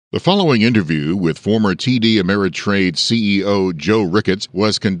The following interview with former TD Ameritrade CEO Joe Ricketts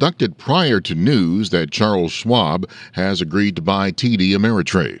was conducted prior to news that Charles Schwab has agreed to buy TD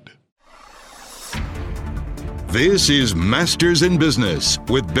Ameritrade. This is Masters in Business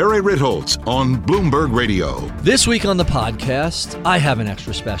with Barry Ritholtz on Bloomberg Radio. This week on the podcast, I have an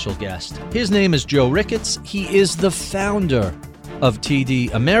extra special guest. His name is Joe Ricketts. He is the founder of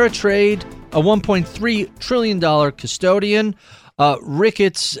TD Ameritrade, a $1.3 trillion custodian.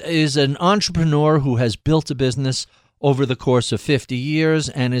 Ricketts is an entrepreneur who has built a business over the course of 50 years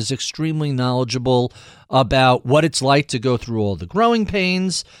and is extremely knowledgeable about what it's like to go through all the growing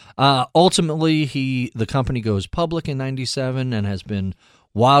pains. Ultimately, the company goes public in 97 and has been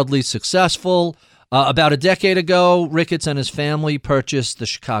wildly successful. About a decade ago, Ricketts and his family purchased the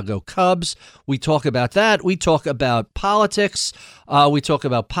Chicago Cubs. We talk about that. We talk about politics. We talk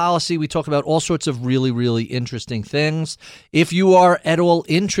about policy. We talk about all sorts of really, really interesting things. If you are at all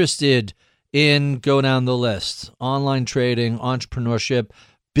interested in, go down the list, online trading, entrepreneurship,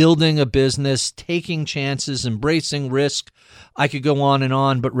 building a business, taking chances, embracing risk, I could go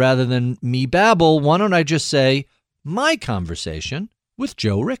on, but rather than me babble, why don't I just say my conversation with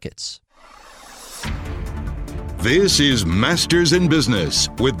Joe Ricketts. This is Masters in Business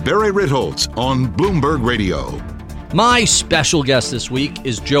with Barry Ritholtz on Bloomberg Radio. My special guest this week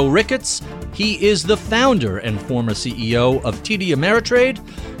is Joe Ricketts. He is the founder and former CEO of TD Ameritrade,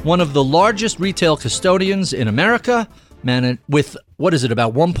 one of the largest retail custodians in America, with,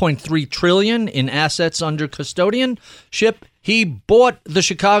 about $1.3 trillion in assets under custodianship. He bought the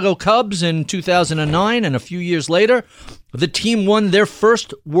Chicago Cubs in 2009, and a few years later, the team won their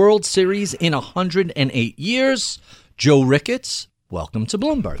first World Series in 108 years. Joe Ricketts, welcome to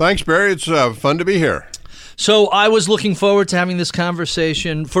Bloomberg. Thanks, Barry. It's fun to be here. So I was looking forward to having this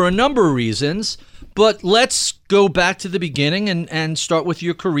conversation for a number of reasons, but let's go back to the beginning and start with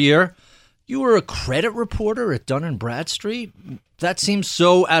your career. You were a credit reporter at Dun & Bradstreet. That seems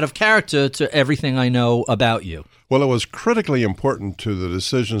so out of character to everything I know about you. Well, it was critically important to the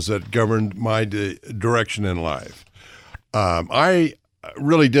decisions that governed my direction in life. I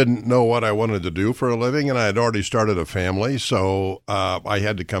really didn't know what I wanted to do for a living, and I had already started a family, so I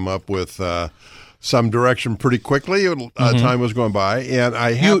had to come up with some direction pretty quickly. Time was going by,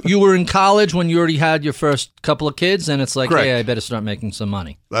 and you were in college when you already had your first couple of kids, and it's like, Correct. Hey, I better start making some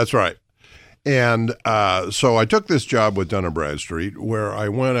money. That's right. And so I took this job with Dun & Bradstreet, where I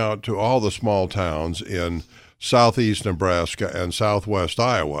went out to all the small towns in southeast Nebraska and southwest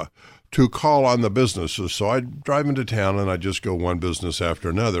Iowa to call on the businesses. So I'd drive into town and I'd just go one business after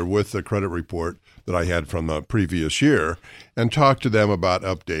another with the credit report that I had from the previous year and talk to them about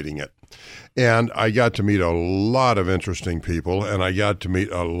updating it. And I got to meet a lot of interesting people, and I got to meet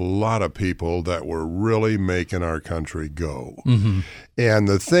a lot of people that were really making our country go. Mm-hmm. And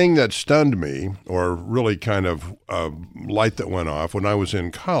the thing that stunned me, or really kind of light that went off, when I was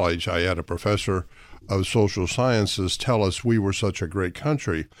in college, I had a professor of social sciences tell us we were such a great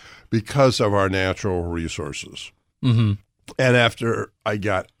country because of our natural resources. Mm-hmm. And after I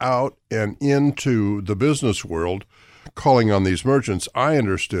got out and into the business world, calling on these merchants, I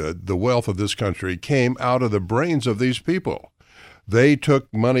understood the wealth of this country came out of the brains of these people. They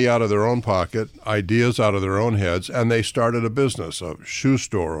took money out of their own pocket, ideas out of their own heads, and they started a business, a shoe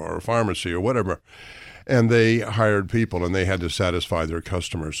store or a pharmacy or whatever. And they hired people, and they had to satisfy their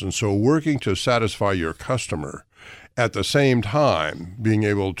customers. And so working to satisfy your customer at the same time being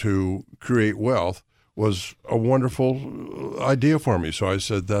able to create wealth was a wonderful idea for me. So I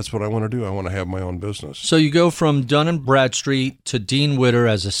said, that's what I want to do. I want to have my own business. So you go from Dun & Bradstreet to Dean Witter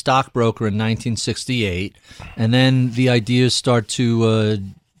as a stockbroker in 1968, and then the ideas start to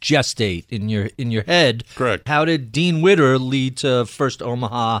gestate in your head. Correct. How did Dean Witter lead to First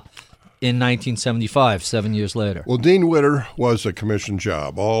Omaha in 1975, 7 years later? Well, Dean Witter was a commission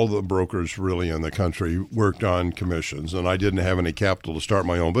job. All the brokers really in the country worked on commissions, and I didn't have any capital to start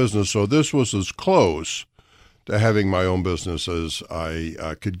my own business, so this was as close to having my own business as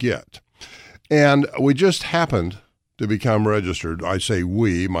I could get. And we just happened to become registered. I say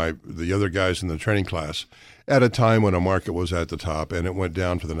we, the other guys in the training class, at a time when a market was at the top, and it went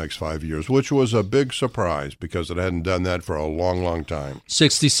down for the next 5 years, which was a big surprise because it hadn't done that for a long, long time.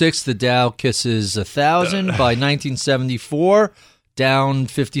 66, the Dow kisses 1,000. By 1974, down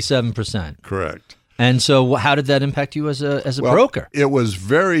 57%. Correct. And so how did that impact you as a broker? It was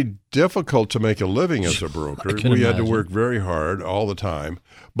very difficult to make a living as a broker. We had to work very hard all the time,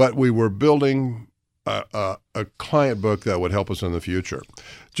 but we were building a client book that would help us in the future.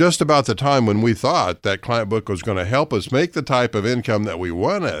 Just about the time when we thought that client book was going to help us make the type of income that we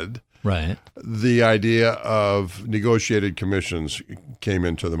wanted, Right. the idea of negotiated commissions came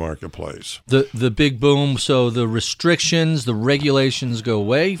into the marketplace. The big boom, so the restrictions, the regulations go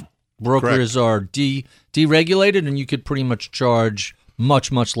away. Brokers are deregulated, and you could pretty much charge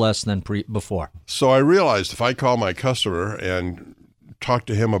much, much less than before. So I realized if I call my customer and talk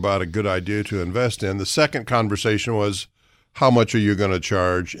to him about a good idea to invest in, the second conversation was, how much are you going to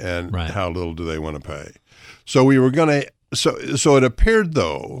charge and how little do they want to pay? So we were going to, so it appeared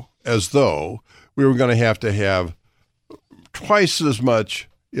as though we were going to have twice as much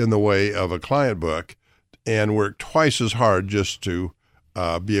in the way of a client book and work twice as hard just to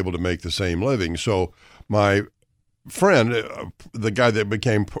be able to make the same living. So my friend, the guy that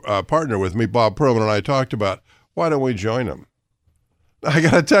became a partner with me, Bob Perlman, and I talked about, why don't we join him? I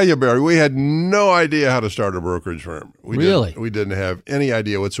got to tell you, Barry, we had no idea how to start a brokerage firm. We didn't have any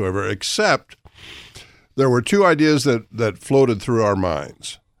idea whatsoever, except there were two ideas that floated through our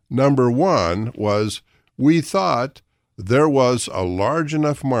minds. Number one was we thought there was a large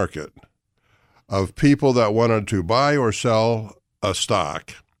enough market of people that wanted to buy or sell a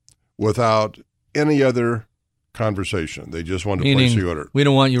stock without any other conversation. They just wanted to place the order. We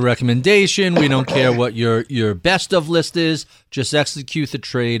don't want your recommendation. We don't care what your best of list is. Just execute the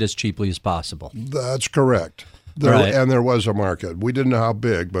trade as cheaply as possible. That's correct. And there was a market. We didn't know how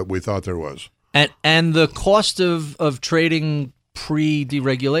big, but we thought there was. And the cost of trading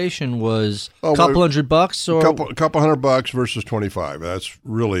pre-deregulation was a couple $100 or a couple $100 versus 25. That's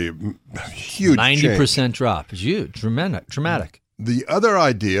really huge. 90% drop is huge, dramatic. The other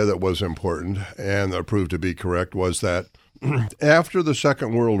idea that was important and that proved to be correct was that after the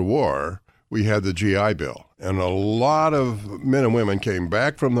Second World War, we had the GI Bill, and a lot of men and women came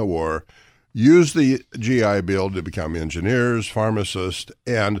back from the war, used the GI Bill to become engineers, pharmacists,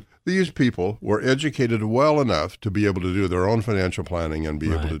 and these people were educated well enough to be able to do their own financial planning and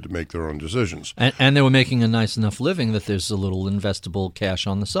be able to make their own decisions. And they were making a nice enough living that there's a little investable cash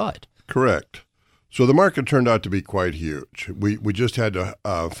on the side. Correct. So the market turned out to be quite huge. We just had to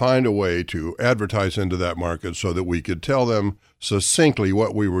find a way to advertise into that market so that we could tell them succinctly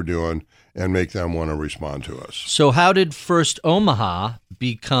what we were doing and make them want to respond to us. So how did first Omaha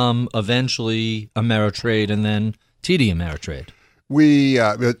become eventually Ameritrade and then TD Ameritrade?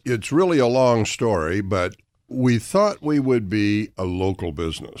 It's really a long story, but we thought we would be a local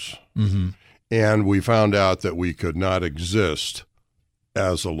business. Mm-hmm. And we found out that we could not exist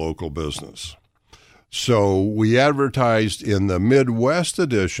as a local business. So we advertised in the Midwest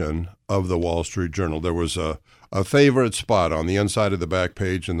edition of the Wall Street Journal. There was a favorite spot on the inside of the back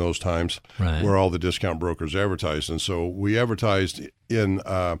page in those times where all the discount brokers advertised. And so we advertised in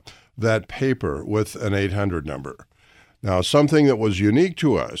that paper with an 800 number. Now, something that was unique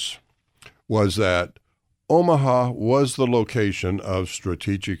to us was that Omaha was the location of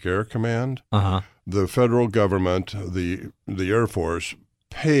Strategic Air Command. Uh-huh. The federal government, the Air Force,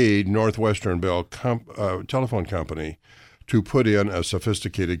 paid Northwestern Bell Telephone Company to put in a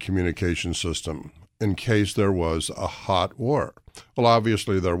sophisticated communication system in case there was a hot war. Well,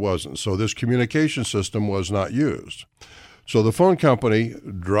 obviously there wasn't. So this communication system was not used. So the phone company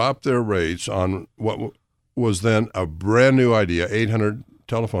dropped their rates on what was then a brand new idea, 800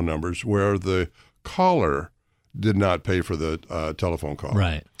 telephone numbers, where the caller did not pay for the telephone call.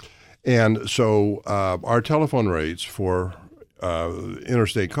 Right. And so our telephone rates for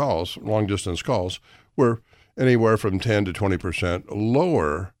interstate calls, long-distance calls, were anywhere from 10 to 20%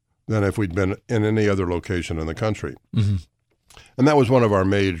 lower than if we'd been in any other location in the country. Mm-hmm. And that was one of our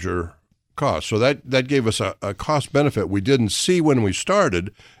major costs. So that gave us a cost benefit we didn't see when we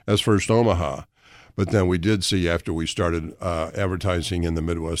started as First Omaha, but then we did see after we started advertising in the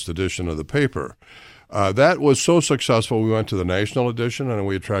Midwest edition of the paper. That was so successful, we went to the national edition, and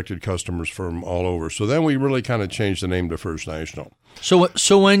we attracted customers from all over. So then we really kind of changed the name to First National.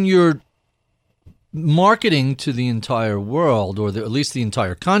 So when you're marketing to the entire world, or at least the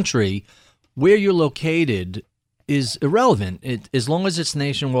entire country, where you're located is irrelevant. As long as it's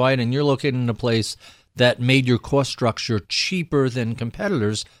nationwide and you're located in a place that made your cost structure cheaper than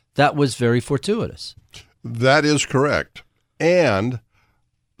competitors, that was very fortuitous. That is correct. And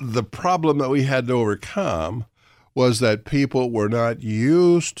the problem that we had to overcome was that people were not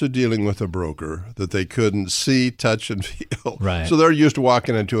used to dealing with a broker that they couldn't see, touch, and feel. Right. So they're used to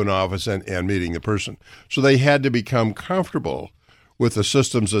walking into an office and meeting the person. So they had to become comfortable with the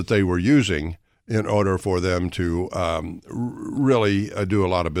systems that they were using in order for them to really do a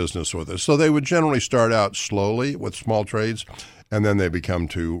lot of business with us. So they would generally start out slowly with small trades, and then they become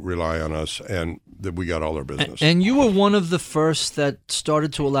to rely on us, and that we got all their business. And you were one of the first that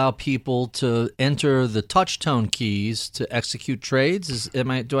started to allow people to enter the touch tone keys to execute trades. Do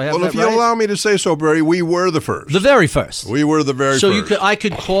I have that right? Well, if you allow me to say so, Barry, we were the first. The very first. We were the very first. So I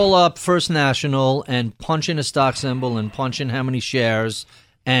could call up First National and punch in a stock symbol and punch in how many shares,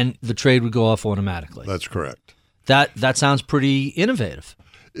 and the trade would go off automatically. That's correct. That sounds pretty innovative.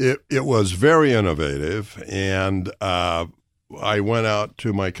 It was very innovative, and I went out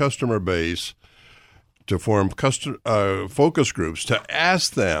to my customer base to form focus groups to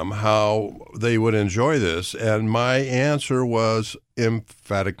ask them how they would enjoy this, and my answer was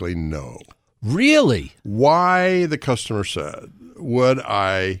emphatically no. Really? Why, the customer said, would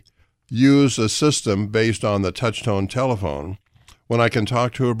I use a system based on the touch-tone telephone when I can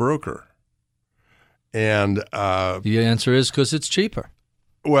talk to a broker? And the answer is because it's cheaper.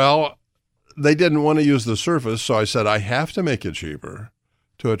 Well, they didn't want to use the Surface, so I said I have to make it cheaper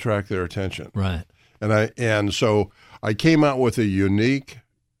to attract their attention. Right. And so I came out with a unique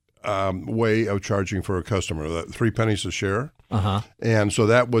way of charging for a customer, that 3 pennies a share. Uh-huh. And so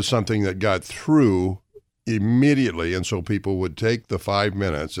that was something that got through immediately, and so people would take the 5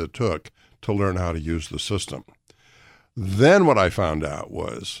 minutes it took to learn how to use the system. Then what I found out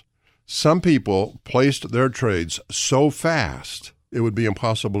was some people placed their trades so fast it would be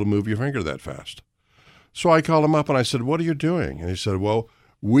impossible to move your finger that fast. So I called him up and I said, "What are you doing?" And he said, "Well,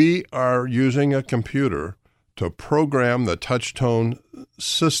 we are using a computer to program the touch tone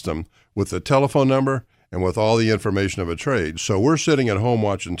system with the telephone number and with all the information of a trade. So we're sitting at home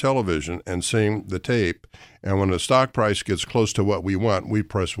watching television and seeing the tape, and when the stock price gets close to what we want, we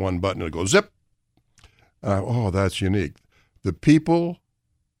press one button and it goes zip." Oh, that's unique. The people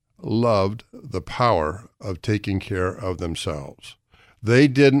loved the power of taking care of themselves. They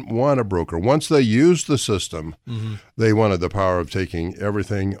didn't want a broker. Once they used the system, they wanted the power of taking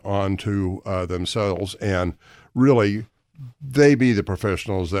everything onto themselves, and really, they be the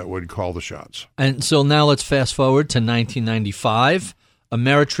professionals that would call the shots. And so now let's fast forward to 1995.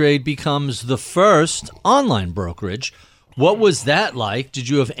 Ameritrade becomes the first online brokerage. What was that like? Did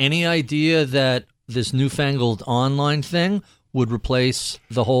you have any idea that this newfangled online thing would replace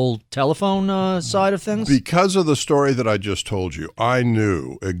the whole telephone side of things? Because of the story that I just told you, I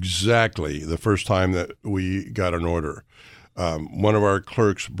knew exactly the first time that we got an order. One of our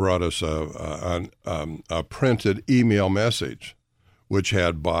clerks brought us a printed email message, which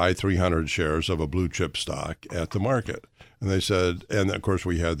had buy 300 shares of a blue chip stock at the market. And they said, and of course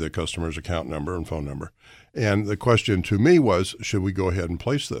we had the customer's account number and phone number. And the question to me was, should we go ahead and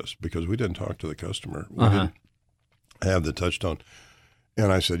place this? Because we didn't talk to the customer. We didn't have the touch tone.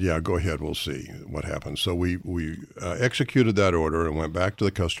 And I said, yeah, go ahead. We'll see what happens. So we executed that order and went back to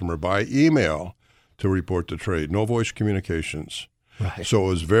the customer by email to report the trade. No voice communications. Right. So it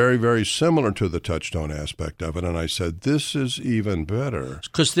was very, very similar to the touch tone aspect of it. And I said, this is even better.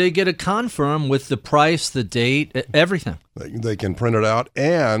 Because they get a confirm with the price, the date, everything. They can print it out.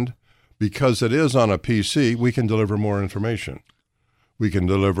 And because it is on a PC, we can deliver more information. We can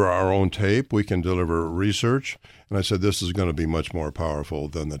deliver our own tape. We can deliver research. And I said, this is going to be much more powerful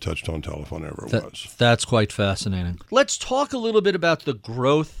than the touch-tone telephone ever was. That's quite fascinating. Let's talk a little bit about the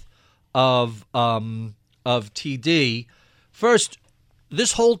growth of TD. First,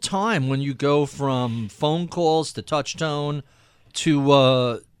 this whole time when you go from phone calls to touch-tone to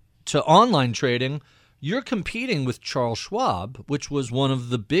online trading, you're competing with Charles Schwab, which was one of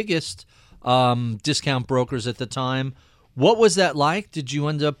the biggest discount brokers at the time. What was that like? Did you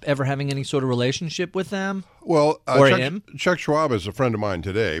end up ever having any sort of relationship with them? Well, or him? Chuck Schwab is a friend of mine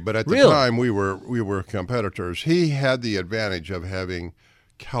today, but at the time we were competitors. He had the advantage of having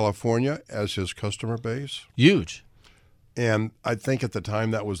California as his customer base. Huge. And I think at the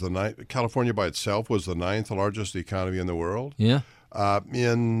time that was California by itself was the 9th largest economy in the world. Yeah.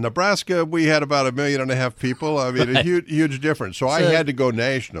 In Nebraska, we had about 1.5 million people. I mean, a huge difference. So I had to go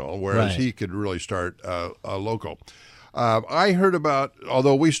national, whereas he could really start local. I heard about,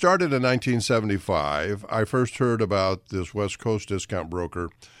 although we started in 1975, I first heard about this West Coast discount broker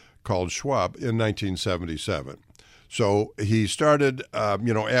called Schwab in 1977. So he started,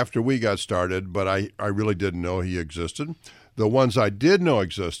 after we got started, but I really didn't know he existed. The ones I did know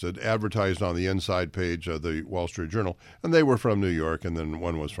existed advertised on the inside page of the Wall Street Journal, and they were from New York, and then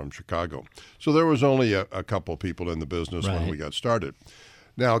one was from Chicago. So there was only a couple people in the business when we got started.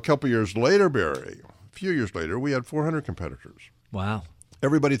 Now, a couple years later, Barry, a few years later, we had 400 competitors. Wow.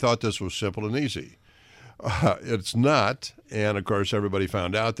 Everybody thought this was simple and easy. It's not, and of course everybody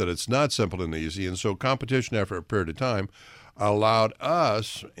found out that it's not simple and easy, and so competition after a period of time, allowed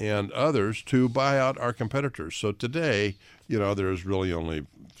us and others to buy out our competitors. So today, there's really only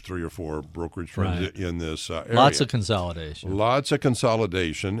 3 or 4 brokerage firms in this area. Lots of consolidation. Lots of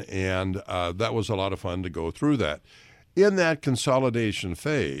consolidation, and that was a lot of fun to go through that. In that consolidation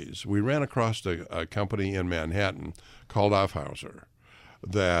phase, we ran across a company in Manhattan called Aufhauser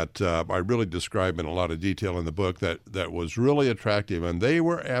that I really describe in a lot of detail in the book that was really attractive, and they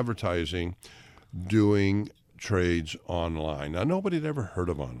were advertising doing trades online. Now, nobody had ever heard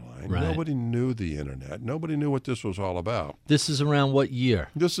of online. Right. Nobody knew the internet. Nobody knew what this was all about. This is around what year?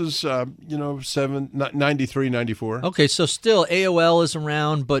 This is, 93, 94. Okay, so still AOL is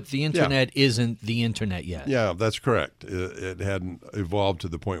around, but the internet isn't the internet yet. Yeah, that's correct. It hadn't evolved to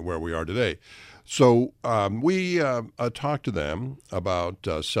the point where we are today. So we talked to them about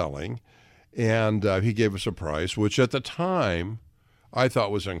selling, and he gave us a price, which at the time I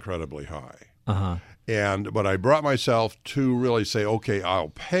thought was incredibly high. Uh-huh. But I brought myself to really say, okay, I'll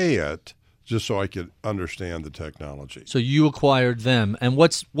pay it just so I could understand the technology. So you acquired them. And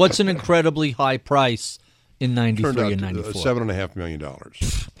what's an incredibly high price in 93 and 94? $7.5 million.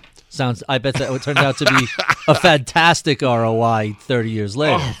 I bet that turned out to be a fantastic ROI 30 years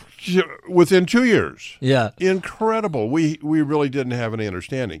later. Within 2 years. Yeah. Incredible. We really didn't have any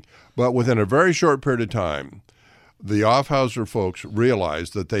understanding. But within a very short period of time, the Aufhauser folks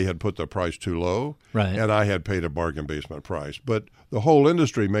realized that they had put the price too low, and I had paid a bargain basement price. But the whole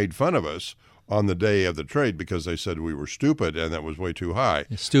industry made fun of us on the day of the trade because they said we were stupid and that was way too high.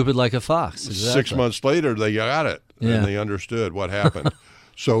 Stupid like a fox. Exactly. 6 months later, they got it, and they understood what happened.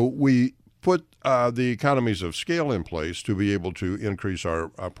 So we put the economies of scale in place to be able to increase our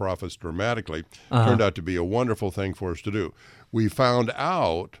profits dramatically. Turned out to be a wonderful thing for us to do. We found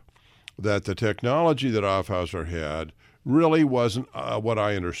out that the technology that Aufhauser had really wasn't what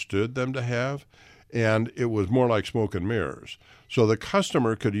I understood them to have, and it was more like smoke and mirrors. So the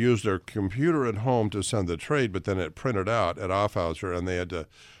customer could use their computer at home to send the trade, but then it printed out at Aufhauser, and they had to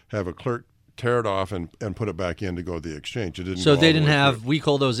have a clerk tear it off and put it back in to go to the exchange. It didn't. So they didn't have, we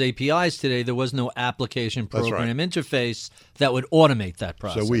call those APIs today, there was no application program interface that would automate that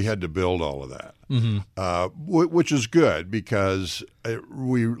process. So we had to build all of that, which is good because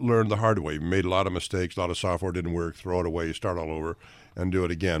we learned the hard way. We made a lot of mistakes, a lot of software didn't work, throw it away, start all over, and do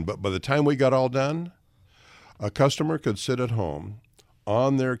it again. But by the time we got all done, a customer could sit at home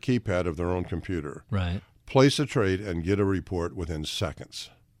on their keypad of their own computer, place a trade, and get a report within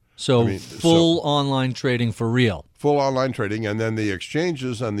seconds. So full online trading for real. Full online trading, and then the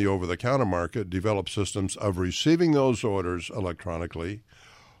exchanges and the over-the-counter market develop systems of receiving those orders electronically,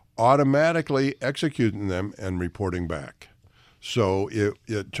 automatically executing them, and reporting back. So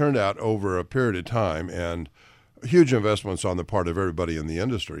it turned out over a period of time and huge investments on the part of everybody in the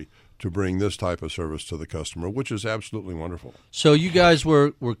industry to bring this type of service to the customer, which is absolutely wonderful. So you guys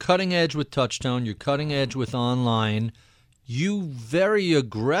were cutting edge with Touchstone, you're cutting edge with online. You very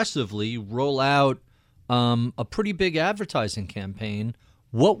aggressively roll out a pretty big advertising campaign.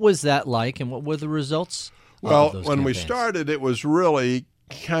 What was that like, and what were the results? Well, when we started, it was really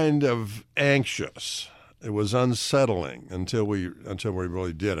kind of anxious. It was unsettling until we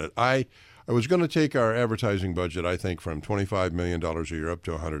really did it. I was going to take our advertising budget, I think, from $25 million a year up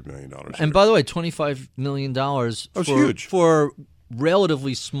to $100 million a year. And by the way, $25 million huge. For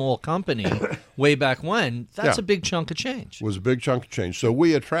relatively small company way back when, that's a big chunk of change. It was a big chunk of change. So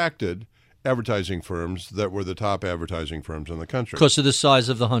we attracted advertising firms that were the top advertising firms in the country. Because of the size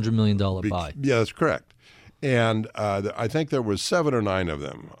of the $100 million buy. Yeah, that's correct. And I think there was 7 or 9 of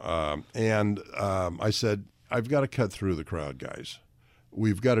them. I said, I've got to cut through the crowd, guys.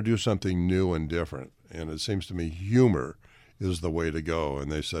 We've got to do something new and different. And it seems to me humor is the way to go.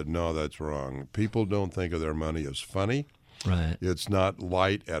 And they said, no, that's wrong. People don't think of their money as funny. Right. It's not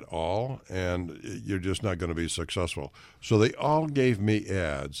light at all, and you're just not going to be successful. So they all gave me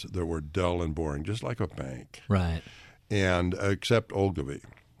ads that were dull and boring, just like a bank. Right. And except Ogilvy.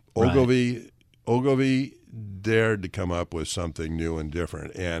 Ogilvy dared to come up with something new and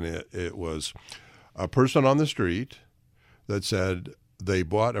different, and it was a person on the street that said they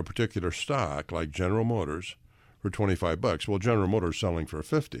bought a particular stock, like General Motors, for $25. Well, General Motors selling for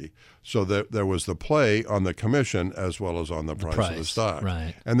 $50, so that there was the play on the commission as well as on the price of the stock.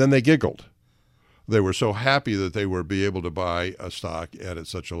 Right. And then they giggled. They were so happy that they would be able to buy a stock at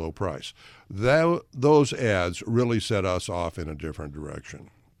such a low price. Those ads really set us off in a different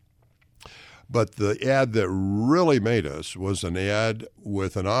direction. But the ad that really made us was an ad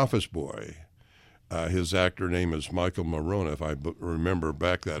with an office boy. His actor name is Michael Marone, if I remember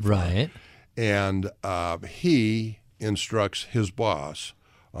back that far. Right. And he instructs his boss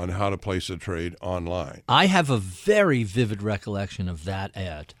on how to place a trade online. I have a very vivid recollection of that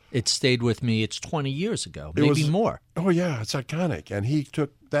ad. It stayed with me. It's 20 years ago, maybe more. Oh, yeah, it's iconic. And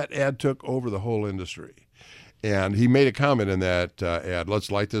that ad took over the whole industry. And he made a comment in that ad,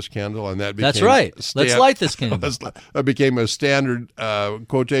 let's light this candle, and that became... That's right. Let's light this candle. That became a standard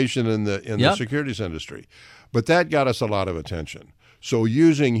quotation in the securities industry. But that got us a lot of attention. So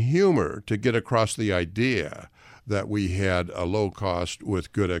using humor to get across the idea that we had a low cost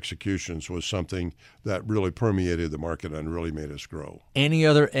with good executions was something that really permeated the market and really made us grow. Any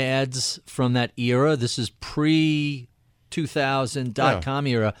other ads from that era? This is pre-2000.com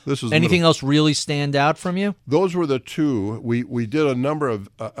era. Anything else really stand out from you? Those were the two. We did a number of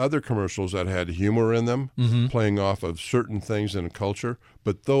other commercials that had humor in them, playing off of certain things in culture,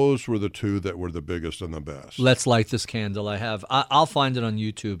 but those were the two that were the biggest and the best. Let's light this candle. I'll find it on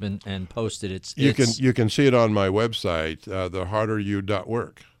YouTube and post it. You can see it on my website,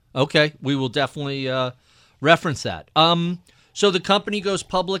 theharderyou.work. Okay, we will definitely reference that. So the company goes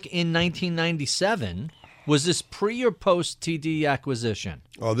public in 1997. Was this pre or post TD acquisition?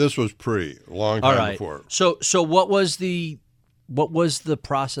 Oh, this was pre, long time before. So what was the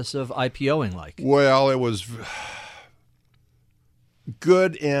process of IPOing like? Well, it was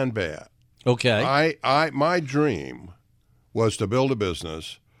good and bad. Okay. My dream was to build a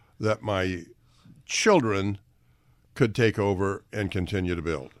business that my children could take over and continue to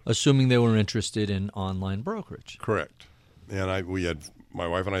build. Assuming they were interested in online brokerage. Correct. And my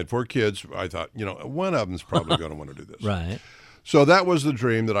wife and I had 4 kids. I thought, one of them's probably going to want to do this. Right. So that was the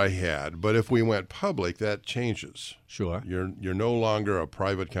dream that I had. But if we went public, that changes. Sure. You're no longer a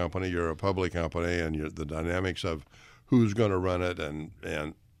private company. You're a public company, and the dynamics of who's going to run it and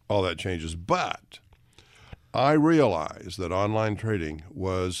all that changes. But I realized that online trading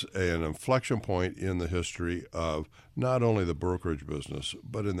was an inflection point in the history of not only the brokerage business,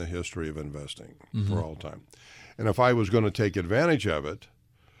 but in the history of investing for all time. And if I was going to take advantage of it,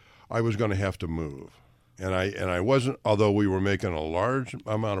 I was going to have to move. And I wasn't, although we were making a large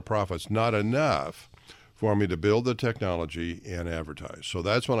amount of profits, not enough for me to build the technology and advertise. So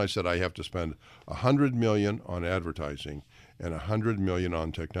that's when I said I have to spend $100 million on advertising and $100 million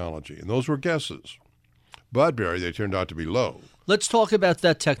on technology. And those were guesses. But, Barry, they turned out to be low. Let's talk about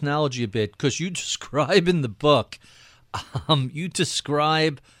that technology a bit, because you describe in the book, you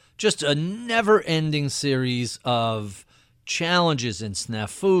describe just a never-ending series of challenges and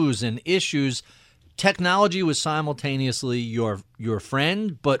snafus and issues. Technology was simultaneously your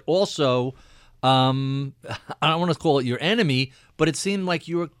friend, but also, I don't want to call it your enemy, but it seemed like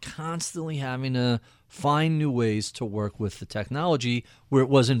you were constantly having to find new ways to work with the technology where it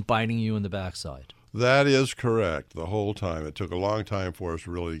wasn't biting you in the backside. That is correct. The whole time. It took a long time for us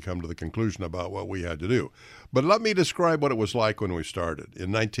to really come to the conclusion about what we had to do. But let me describe what it was like when we started in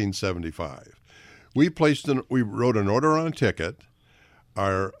 1975. We wrote an order on a ticket.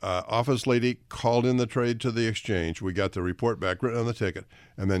 Our office lady called in the trade to the exchange. We got the report back written on the ticket,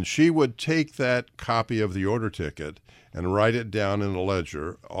 and then she would take that copy of the order ticket and write it down in a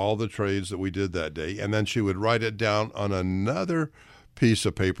ledger, all the trades that we did that day, and then she would write it down on another piece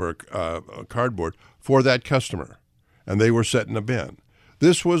of paper, cardboard, for that customer, and they were set in a bin.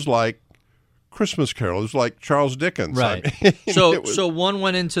 This was like Christmas Carol. It was like Charles Dickens. Right. So one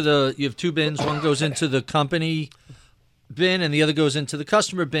went into you have 2 bins. One goes into the company bin and the other goes into the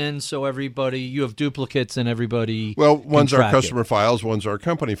customer bin, so you have duplicates and everybody. Well, one's our customer files, one's our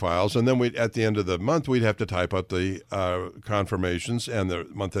company files, and then at the end of the month we'd have to type up the confirmations and the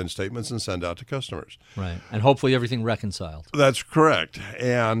month-end statements and send out to customers. Right, and hopefully everything reconciled. That's correct,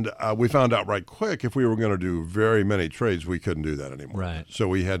 and we found out right quick if we were going to do very many trades, we couldn't do that anymore. Right. So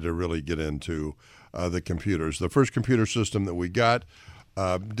we had to really get into the computers. The first computer system that we got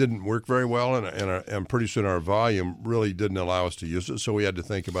didn't work very well, and pretty soon our volume really didn't allow us to use it, so we had to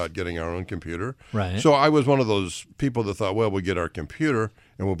think about getting our own computer. Right. So I was one of those people that thought, well, we'll get our computer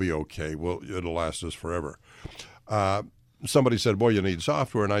and we'll be okay. It'll last us forever. Somebody said, boy, you need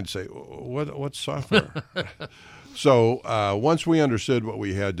software, and I'd say, what's software? So once we understood what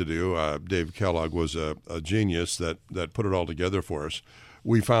we had to do, Dave Kellogg was a genius that put it all together for us.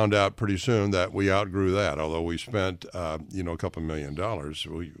 We found out pretty soon that we outgrew that, although we spent, a couple $1 million,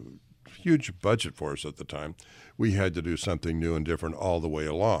 huge budget for us at the time. We had to do something new and different all the way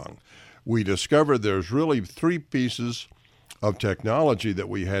along. We discovered there's really 3 pieces of technology that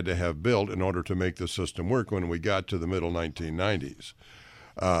we had to have built in order to make the system work when we got to the middle 1990s.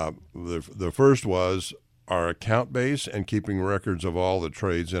 The first was our account base and keeping records of all the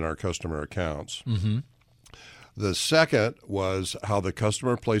trades in our customer accounts. Mm-hmm. The second was how the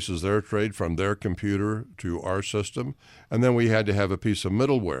customer places their trade from their computer to our system. And then we had to have a piece of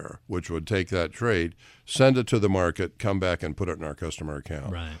middleware, which would take that trade, send it to the market, come back and put it in our customer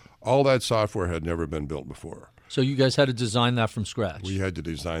account. Right. All that software had never been built before. So you guys had to design that from scratch. We had to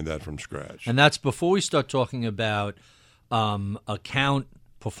design that from scratch. And that's before we start talking about account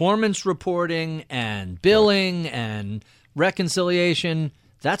performance reporting and billing and reconciliation.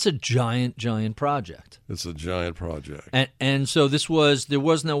 That's a giant, giant project. It's a giant project. And so there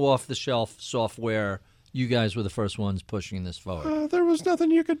was no off-the-shelf software. You guys were the first ones pushing this forward. There was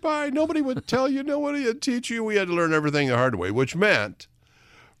nothing you could buy. Nobody would tell you. Nobody would teach you. We had to learn everything the hard way, which meant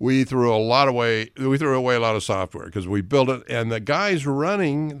we threw away a lot of software because we built it. And the guys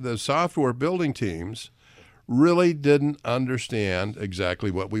running the software building teams really didn't understand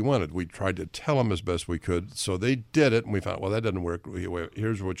exactly what we wanted. We tried to tell them as best we could, so they did it, and we thought, well, that doesn't work.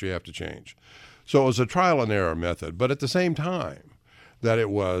 Here's what you have to change. So it was a trial and error method, but at the same time that it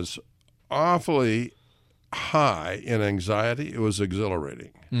was awfully high in anxiety, it was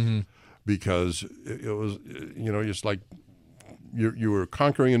exhilarating because it was, just like you were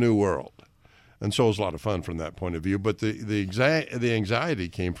conquering a new world. And so it was a lot of fun from that point of view. But the anxiety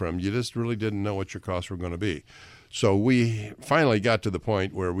came from you just really didn't know what your costs were going to be. So we finally got to the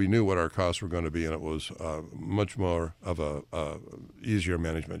point where we knew what our costs were going to be, and it was much more of a easier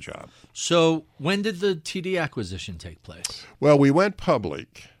management job. So when did the TD acquisition take place? Well, we went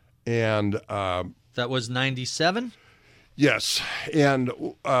public, and that was 97? Yes, and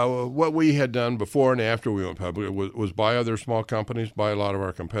what we had done before and after we went public was buy other small companies, buy a lot of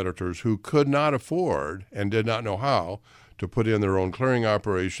our competitors who could not afford and did not know how to put in their own clearing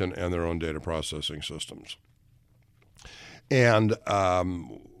operation and their own data processing systems. And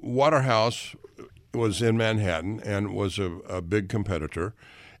Waterhouse was in Manhattan and was a big competitor,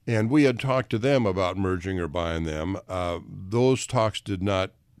 and we had talked to them about merging or buying them. Those talks did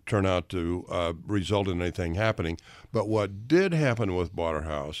not turn out to result in anything happening. But what did happen with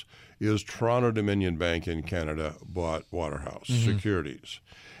Waterhouse is Toronto-Dominion Bank in Canada bought Waterhouse Securities.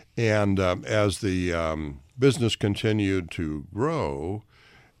 And as the business continued to grow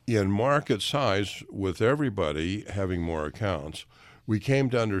in market size with everybody having more accounts, we came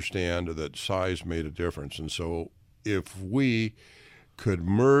to understand that size made a difference. And so if we could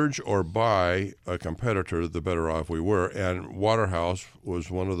merge or buy a competitor, the better off we were. And Waterhouse was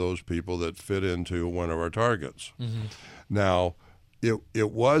one of those people that fit into one of our targets. Now,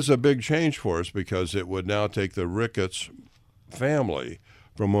 it was a big change for us because it would now take the Ricketts family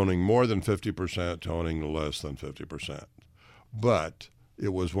from owning more than 50% to owning less than 50%. But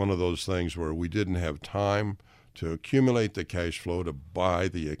it was one of those things where we didn't have time to accumulate the cash flow to buy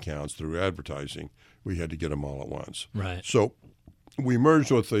the accounts through advertising. We had to get them all at once. Right. So we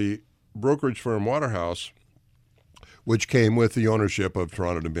merged with the brokerage firm Waterhouse, which came with the ownership of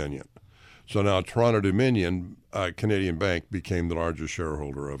Toronto-Dominion. So now Toronto-Dominion, Canadian Bank, became the largest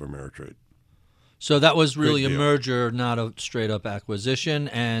shareholder of Ameritrade. So that was really a merger, not a straight-up acquisition,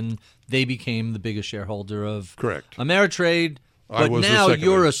 and they became the biggest shareholder of Ameritrade. But now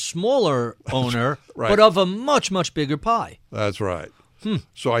you're a smaller owner, but of a much, much bigger pie. That's right.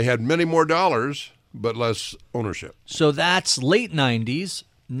 So I had many more dollars, but less ownership. So that's late 90s.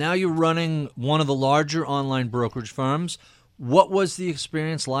 Now you're running one of the larger online brokerage firms. What was the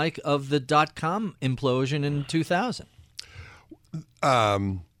experience like of the .com implosion in 2000?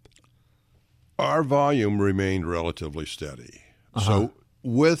 Our volume remained relatively steady. So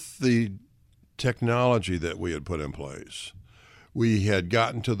with the technology that we had put in place, we had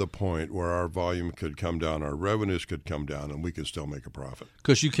gotten to the point where our volume could come down, our revenues could come down, and we could still make a profit.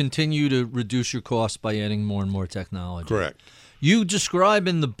 Because you continue to reduce your costs by adding more and more technology. Correct. You describe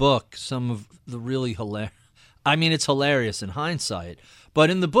in the book some of the really hilarious, it's hilarious in hindsight, but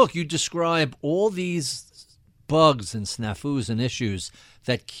in the book you describe all these bugs and snafus and issues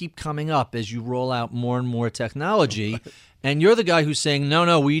that keep coming up as you roll out more and more technology, and you're the guy who's saying,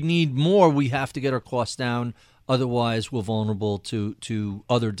 no, we need more, we have to get our costs down. Otherwise, we're vulnerable to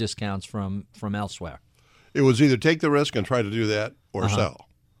other discounts from elsewhere. It was either take the risk and try to do that or sell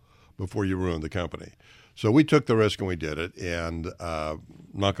before you ruin the company. So we took the risk and we did it, and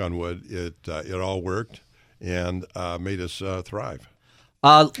knock on wood, it all worked and made us thrive.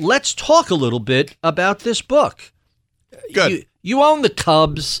 Let's talk a little bit about this book. Good. You own the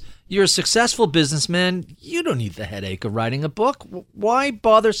Cubs. You're a successful businessman. You don't need the headache of writing a book. Why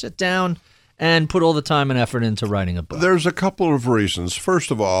bother sit down and put all the time and effort into writing a book? There's a couple of reasons. First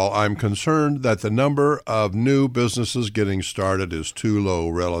of all, I'm concerned that the number of new businesses getting started is too low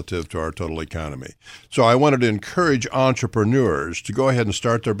relative to our total economy. So I wanted to encourage entrepreneurs to go ahead and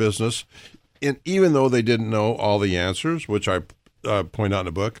start their business. even though they didn't know all the answers, which I point out in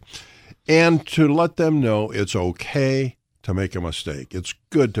the book, and to let them know it's okay to make a mistake. It's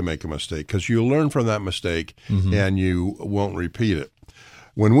good to make a mistake because you learn from that mistake and you won't repeat it.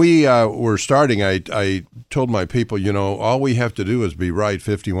 When we were starting, I told my people, all we have to do is be right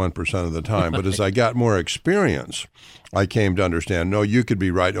 51% of the time. But as I got more experience, I came to understand, no, you could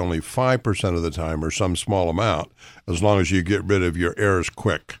be right only 5% of the time or some small amount, as long as you get rid of your errors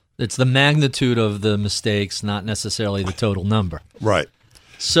quick. It's the magnitude of the mistakes, not necessarily the total number. Right.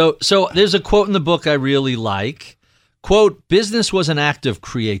 So there's a quote in the book I really like. Quote, "Business was an act of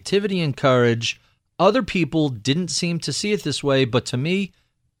creativity and courage. Other people didn't seem to see it this way, but to me,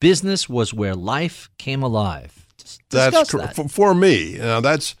 business was where life came alive." That's for me.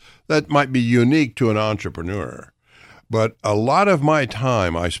 That might be unique to an entrepreneur, but a lot of my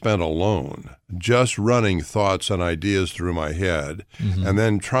time I spent alone, just running thoughts and ideas through my head, and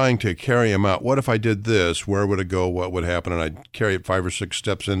then trying to carry them out. What if I did this? Where would it go? What would happen? And I'd carry it 5 or 6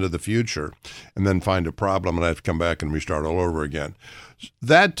 steps into the future, and then find a problem, and I'd have to come back and restart all over again.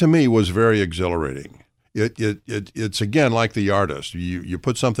 That to me was very exhilarating. It's again like the artist. You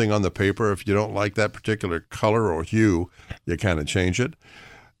put something on the paper. If you don't like that particular color or hue, you kind of change it.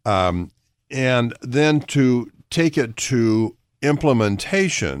 And then to take it to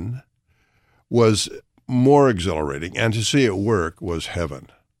implementation was more exhilarating, and to see it work was heaven.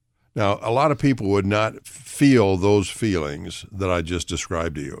 Now, a lot of people would not feel those feelings that I just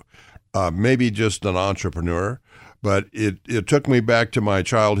described to you. Maybe just an entrepreneur, but it took me back to my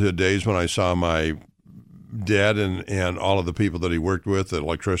childhood days when I saw my dad and all of the people that he worked with, the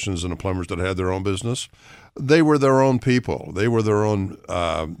electricians and the plumbers that had their own business. They were their own people. They were their own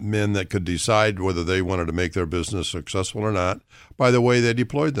men that could decide whether they wanted to make their business successful or not by the way they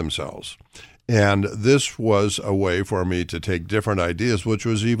deployed themselves. And this was a way for me to take different ideas, which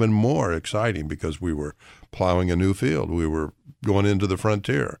was even more exciting because we were plowing a new field. We were going into the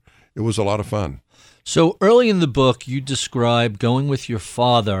frontier. It was a lot of fun. So early in the book, you describe going with your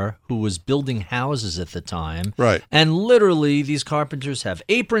father, who was building houses at the time. Right. And literally, these carpenters have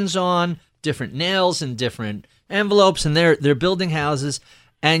aprons on, different nails and different envelopes, and they're building houses.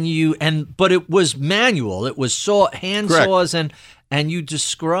 But it was manual. It was hand saws, and you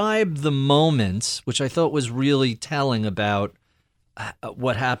describe the moments, which I thought was really telling about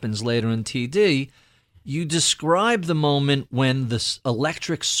what happens later in TD. You describe the moment when this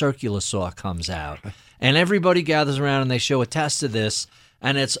electric circular saw comes out, and everybody gathers around and they show a test of this,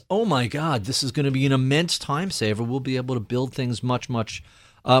 and it's, oh my God, this is going to be an immense time saver. We'll be able to build things much, much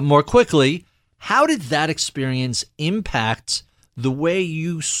more quickly. How did that experience impact the way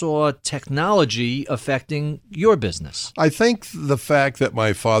you saw technology affecting your business? I think the fact that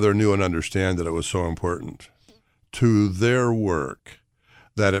my father knew and understood that it was so important to their work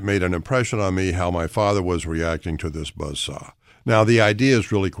that it made an impression on me how my father was reacting to this buzzsaw. Now, the idea is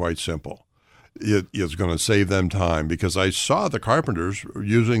really quite simple. It's going to save them time because I saw the carpenters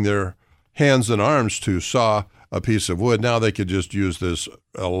using their hands and arms to saw a piece of wood. Now they could just use this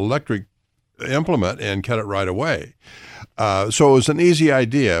electric implement and cut it right away. So it was an easy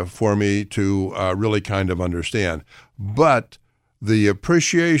idea for me to really kind of understand. But the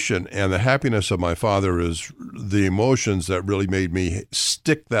appreciation and the happiness of my father is the emotions that really made me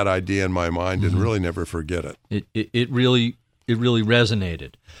stick that idea in my mind and really never forget it. It really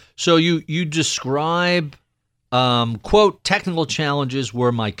resonated. So you describe, quote, "Technical challenges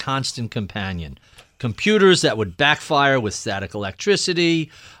were my constant companion. Computers that would backfire with static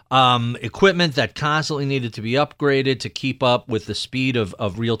electricity, equipment that constantly needed to be upgraded to keep up with the speed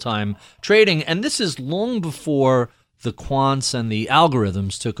of real-time trading." And this is long before the quants and the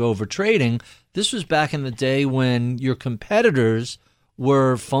algorithms took over trading. This was back in the day when your competitors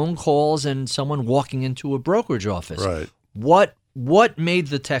were phone calls and someone walking into a brokerage office. Right. What made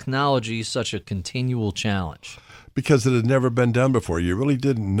the technology such a continual challenge? Because it had never been done before. You really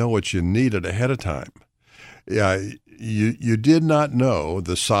didn't know what you needed ahead of time. Yeah, you did not know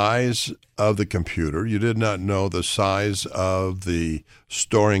the size of the computer. You did not know the size of the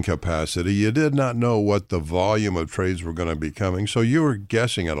storing capacity. You did not know what the volume of trades were going to be coming. So you were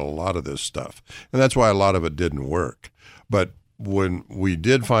guessing at a lot of this stuff. And that's why a lot of it didn't work. But when we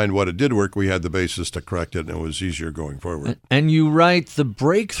did find what it did work, we had the basis to correct it, and it was easier going forward. And you write the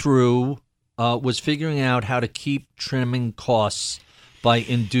breakthrough was figuring out how to keep trimming costs by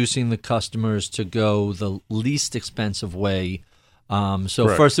inducing the customers to go the least expensive way. So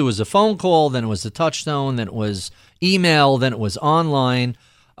Correct. First it was a phone call, then it was a touchstone, then it was email, then it was online.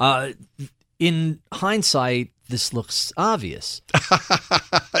 In hindsight, this looks obvious.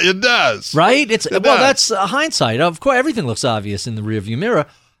 It does. Right? That's hindsight. Of course, everything looks obvious in the rearview mirror.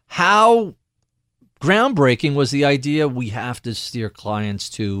 How groundbreaking was the idea we have to steer clients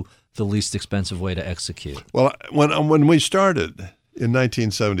to the least expensive way to execute. Well, when we started in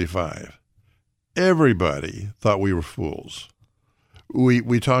 1975, everybody thought we were fools.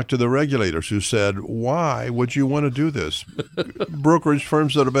 We talked to the regulators who said, why would you want to do this? Brokerage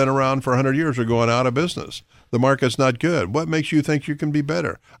firms that have been around for 100 years are going out of business. The market's not good. What makes you think you can be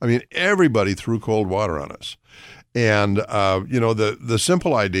better? I mean, everybody threw cold water on us. And, the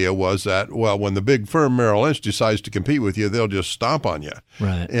simple idea was that, well, when the big firm Merrill Lynch decides to compete with you, they'll just stomp on you.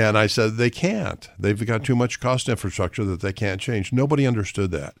 Right. And I said, they can't. They've got too much cost infrastructure that they can't change. Nobody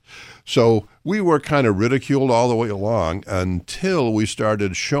understood that. So we were kind of ridiculed all the way along until we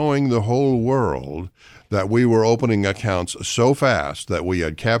started showing the whole world that we were opening accounts so fast that we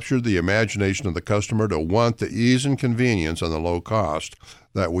had captured the imagination of the customer to want the ease and convenience and the low cost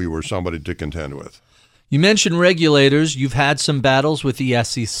that we were somebody to contend with. You mentioned regulators. You've had some battles with the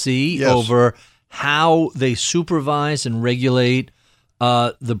SEC over how they supervise and regulate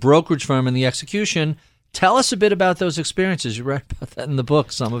the brokerage firm and the execution. Tell us a bit about those experiences. You write about that in the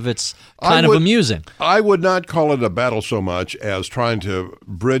book. Some of it's kind of amusing. I would not call it a battle so much as trying to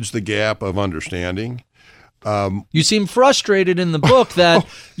bridge the gap of understanding. You seem frustrated in the book that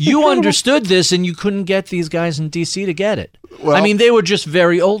you understood this and you couldn't get these guys in D.C. to get it. Well, I mean, they were just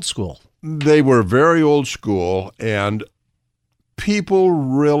very old school. They were very old school, and people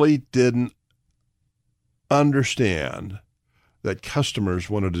really didn't understand that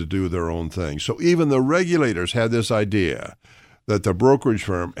customers wanted to do their own thing. So even the regulators had this idea that the brokerage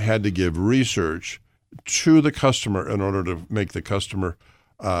firm had to give research to the customer in order to make the customer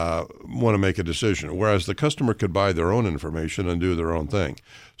want to make a decision, whereas the customer could buy their own information and do their own thing.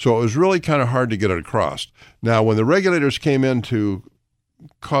 So it was really kind of hard to get it across. Now, when the regulators came in to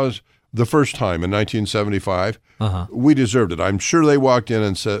cause the first time in 1975, we deserved it. I'm sure they walked in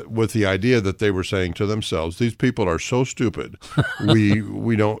and said, with the idea that they were saying to themselves, these people are so stupid.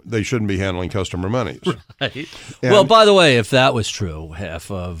 They shouldn't be handling customer monies. Right. Well, by the way, if that was true, half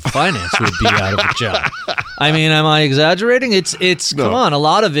of finance would be out of a job. I mean, am I exaggerating? It's No. Come on. A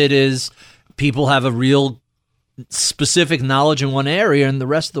lot of it is people have a real specific knowledge in one area and the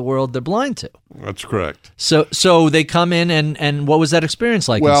rest of the world they're blind to. That's correct. So they come in and what was that experience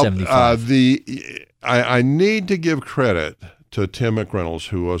like in 75? I need to give credit to Tim McReynolds,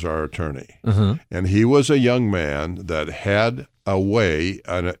 who was our attorney. And he was a young man that had a way,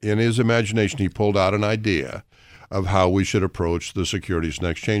 in his imagination, he pulled out an idea of how we should approach the Securities and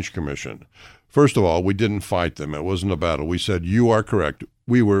Exchange Commission. First of all, we didn't fight them. It wasn't a battle. We said, you are correct.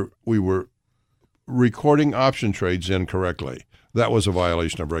 We were recording option trades incorrectly. That was a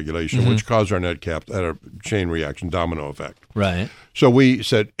violation of regulation, which caused our net cap at a chain reaction, domino effect. Right. So we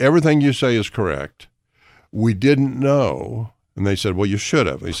said, everything you say is correct. We didn't know. And they said, well, you should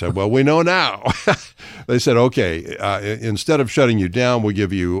have. They said, well, we know now. They said, okay, instead of shutting you down, we'll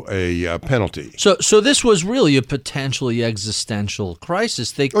give you a penalty. So this was really a potentially existential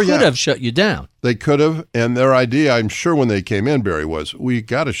crisis. They could have shut you down. They could have, and their idea, I'm sure when they came in, Barry, was we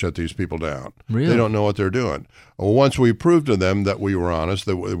got to shut these people down. Really? They don't know what they're doing. Well, once we proved to them that we were honest,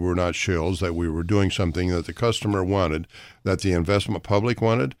 that we were not shills, that we were doing something that the customer wanted, that the investment public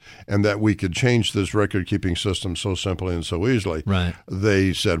wanted, and that we could change this record-keeping system so simply and so easily, right,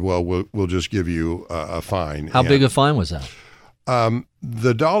 they said, well, we'll just give you a fine. How big a fine was that?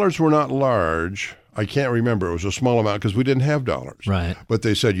 The dollars were not large. I can't remember. It was a small amount because we didn't have dollars. Right. But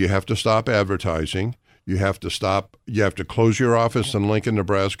they said you have to stop advertising. You have to close your office in Lincoln,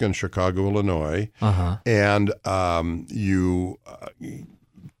 Nebraska, and Chicago, Illinois. And you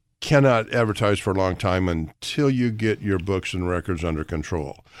cannot advertise for a long time until you get your books and records under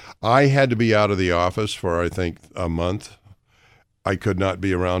control. I had to be out of the office for, I think, a month. I could not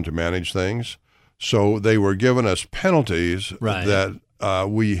be around to manage things. So they were giving us penalties that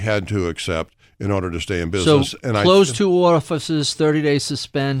we had to accept in order to stay in business. So close 2 offices, 30-day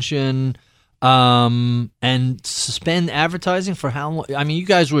suspension, and suspend advertising for how long? I mean, you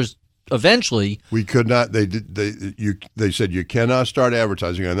guys were eventually. We could not. They said you cannot start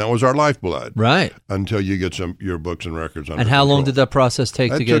advertising, and that was our lifeblood. Right. Until you get your books and records under And how control. long did that process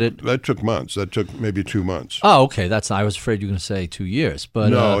take to get it? That took months. That took maybe 2 months. Oh, okay. I was afraid you were going to say 2 years, but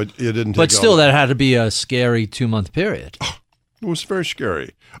no, it didn't. But still, that had to be a scary 2-month period. It was very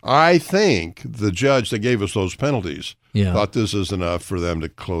scary. I think the judge that gave us those penalties thought this is enough for them to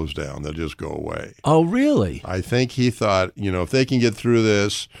close down. They'll just go away. Oh, really? I think he thought, if they can get through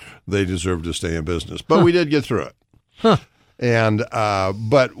this, they deserve to stay in business. But we did get through it. And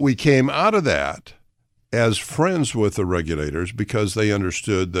but we came out of that as friends with the regulators because they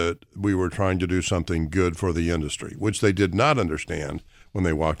understood that we were trying to do something good for the industry, which they did not understand when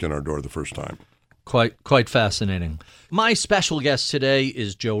they walked in our door the first time. Quite fascinating. My special guest today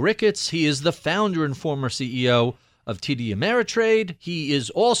is Joe Ricketts. He is the founder and former CEO of TD Ameritrade. He is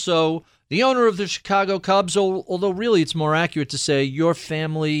also the owner of the Chicago Cubs, although really it's more accurate to say your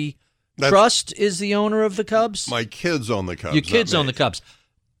family trust is the owner of the Cubs. My kids own the Cubs. Your kids own the Cubs.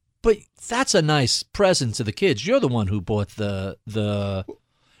 But that's a nice present to the kids. You're the one who bought the.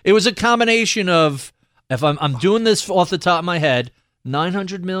 It was a combination of, if I'm doing this off the top of my head,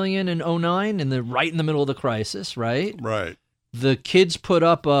 $900 million in 2009, right in the middle of the crisis, right? Right. The kids put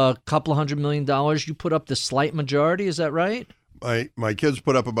up a couple $100 million. You put up the slight majority. Is that right? My kids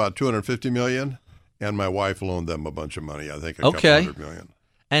put up about $250 million, and my wife loaned them a bunch of money. I think a couple $100 million.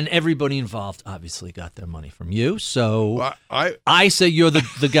 And everybody involved obviously got their money from you. So I say you're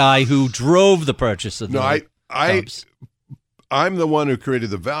the guy who drove the purchase of the Cubs. I'm the one who created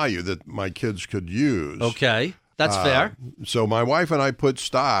the value that my kids could use. Okay. That's fair. So my wife and I put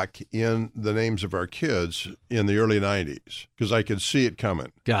stock in the names of our kids in the early 90s because I could see it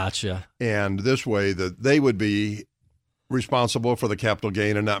coming. Gotcha. And this way that they would be responsible for the capital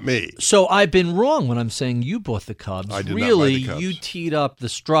gain and not me. So I've been wrong when I'm saying you bought the Cubs. I did really, not buy the Cubs. You teed up the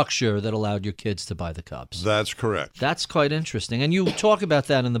structure that allowed your kids to buy the Cubs. That's correct. That's quite interesting. And you talk about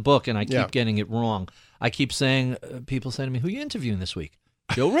that in the book, and I keep getting it wrong. I keep saying, people say to me, who are you interviewing this week?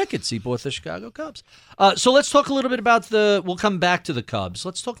 Joe Ricketts. He bought the Chicago Cubs. So let's talk a little bit about we'll come back to the Cubs.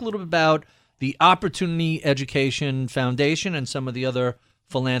 Let's talk a little bit about the Opportunity Education Foundation and some of the other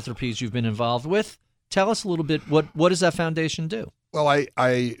philanthropies you've been involved with. Tell us a little bit, what does that foundation do? Well,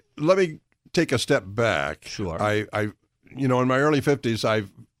 I let me take a step back. Sure. I in my early 50s, I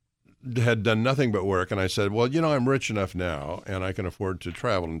had done nothing but work, and I said, well, I'm rich enough now, and I can afford to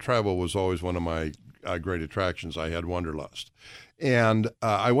travel. And travel was always one of my great attractions. I had wanderlust. And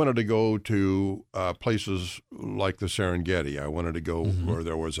I wanted to go to places like the Serengeti. I wanted to go where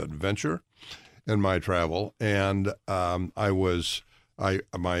there was adventure in my travel. And my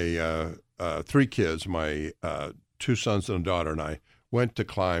 3 kids, my 2 sons and a daughter, and I went to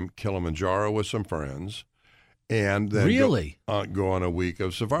climb Kilimanjaro with some friends, and then go on a week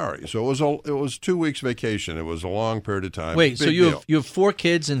of safari. So it was 2 weeks vacation. It was a long period of time. Wait, so you have 4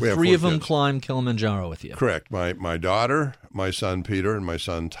 kids, and 3 of them climb Kilimanjaro with you? Correct. My daughter, my son Peter, and my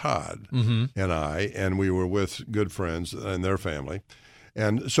son Todd, and we were with good friends and their family.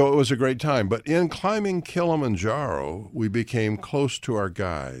 And so it was a great time. But in climbing Kilimanjaro, we became close to our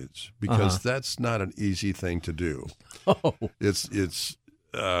guides because that's not an easy thing to do. Oh.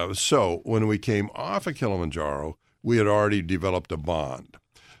 So when we came off of Kilimanjaro, we had already developed a bond.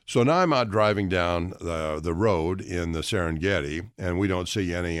 So now I'm out driving down the road in the Serengeti, and we don't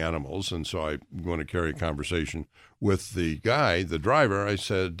see any animals. And so I'm going to carry a conversation with the guy, the driver. I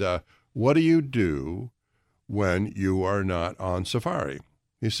said, what do you do when you are not on safari?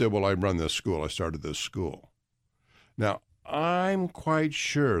 He said, well, I run this school. I started this school. Now, I'm quite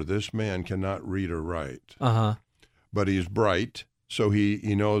sure this man cannot read or write, but he's bright, so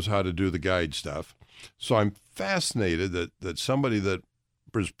he knows how to do the guide stuff. So I'm fascinated that somebody that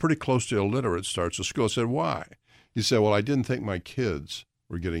is pretty close to illiterate starts a school. I said, why? He said, well, I didn't think my kids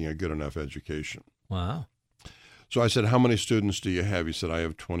were getting a good enough education. Wow. So I said, how many students do you have? He said, I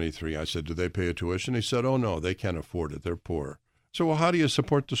have 23. I said, do they pay a tuition? He said, oh, no, they can't afford it. They're poor. So, well, how do you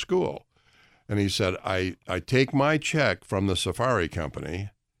support the school? And he said, I take my check from the safari company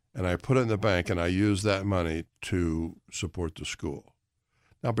and I put it in the bank and I use that money to support the school.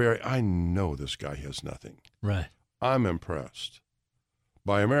 Now, Barry, I know this guy has nothing. Right. I'm impressed.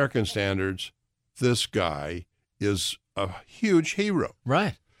 By American standards, this guy is a huge hero.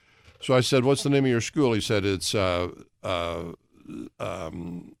 Right. So I said, what's the name of your school? He said, it's Saint,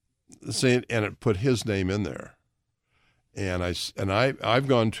 and it put his name in there. And I've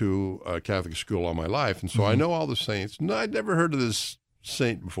gone to a Catholic school all my life, and so I know all the saints. No, I'd never heard of this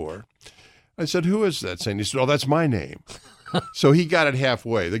saint before. I said, who is that saint? He said, oh, that's my name. So he got it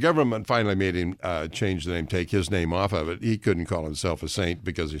halfway. The government finally made him change the name, take his name off of it. He couldn't call himself a saint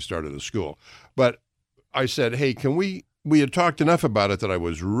because he started a school. But I said, hey, we had talked enough about it that I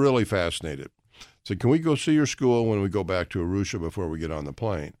was really fascinated. I said, can we go see your school when we go back to Arusha before we get on the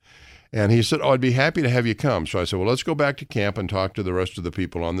plane? And he said, oh, I'd be happy to have you come. So I said, well, let's go back to camp and talk to the rest of the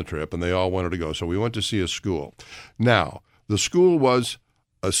people on the trip. And they all wanted to go. So we went to see his school. Now, the school was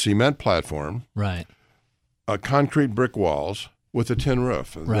a cement platform. Right. Concrete brick walls with a tin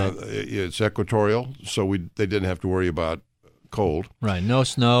roof. Right. It's equatorial, so they didn't have to worry about cold. Right. No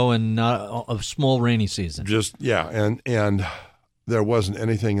snow and not a small rainy season. And there wasn't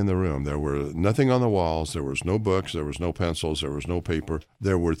anything in the room. There were nothing on the walls. There was no books. There was no pencils. There was no paper.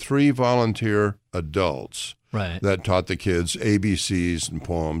 There were 3 volunteer adults that taught the kids ABCs and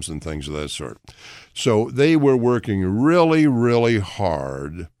poems and things of that sort. So they were working really, really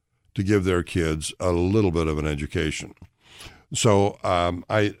hard to give their kids a little bit of an education. So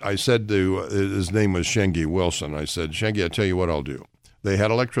I said to, his name was Shengi Wilson, I said, Shengi, I tell you what I'll do. They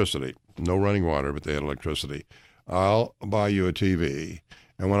had electricity, no running water, but they had electricity. I'll buy you a TV,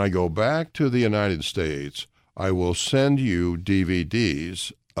 and when I go back to the United States, I will send you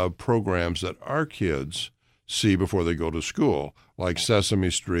DVDs of programs that our kids see before they go to school, like Sesame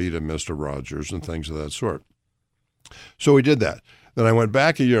Street and Mr. Rogers and things of that sort. So we did that. Then I went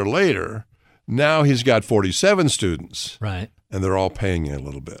back a year later. Now he's got 47 students. Right. And they're all paying a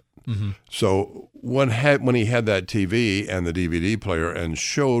little bit. Mm-hmm. So when he had that TV and the DVD player and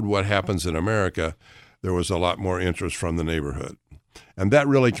showed what happens in America, there was a lot more interest from the neighborhood. And that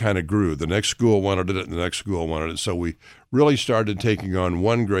really kind of grew. The next school wanted it, and the next school wanted it. So we really started taking on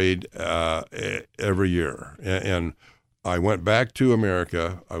one grade every year. And I went back to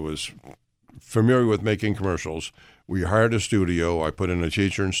America. I was familiar with making commercials. We hired a studio. I put in a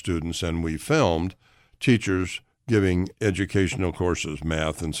teacher and students, and we filmed teachers giving educational courses,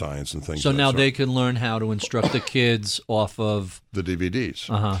 math and science and things. So of that now sort. they can learn how to instruct the kids off of The DVDs.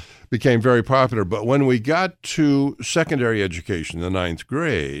 Uh-huh. Became very popular. But when we got to secondary education, the 9th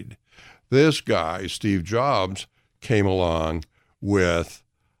grade, this guy, Steve Jobs, came along with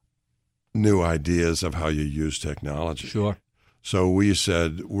new ideas of how you use technology. Sure. So we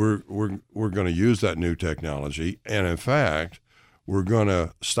said, we're going to use that new technology. And in fact, we're going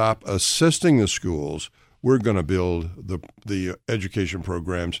to stop assisting the schools. We're going to build the education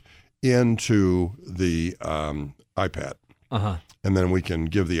programs into the iPad. Uh-huh. And then we can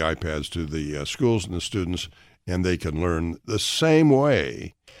give the iPads to the schools and the students, and they can learn the same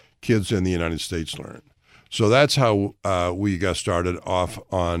way kids in the United States learn. So that's how we got started off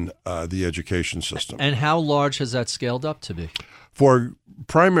on the education system. And how large has that scaled up to be? For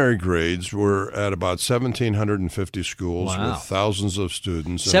primary grades, we're at about 1,750 schools Wow. with thousands of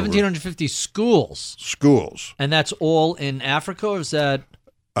students. 1,750 schools? Schools. And that's all in Africa, or is that?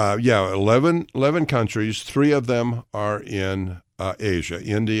 11 countries. 3 of them are in Asia,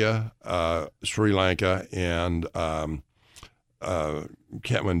 India, Sri Lanka, and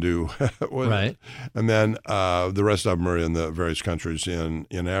Kathmandu. Right. And then the rest of them are in the various countries in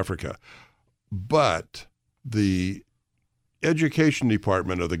Africa. But the education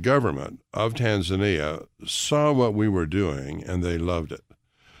department of the government of Tanzania saw what we were doing, and they loved it.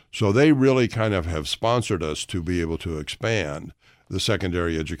 So they really kind of have sponsored us to be able to expand the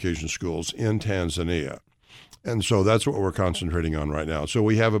secondary education schools in Tanzania. And so that's what we're concentrating on right now. So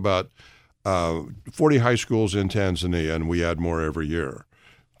we have about 40 high schools in Tanzania, and we add more every year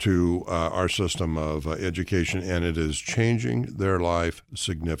to our system of education, and it is changing their life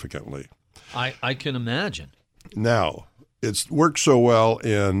significantly. I can imagine. Now, it's worked so well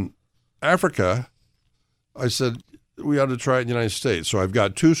in Africa, I said, we ought to try it in the United States. So I've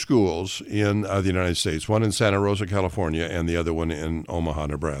got 2 schools in the United States, one in Santa Rosa, California, and the other one in Omaha,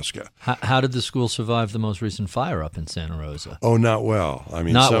 Nebraska. How did the school survive the most recent fire up in Santa Rosa? Oh, not well. I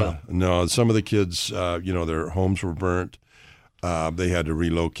mean, well. No, some of the kids, their homes were burnt. They had to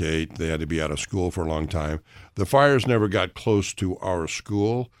relocate. They had to be out of school for a long time. The fires never got close to our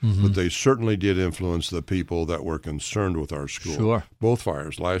school, but they certainly did influence the people that were concerned with our school. Sure. Both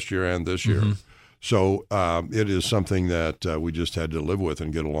fires, last year and this year. So it is something that we just had to live with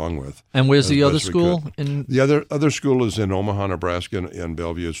and get along with. And where's the other school? The other school is in Omaha, Nebraska, in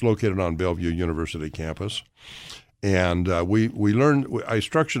Bellevue. It's located on Bellevue University campus. And we learned, I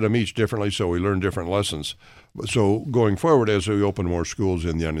structured them each differently, so we learned different lessons. So going forward, as we open more schools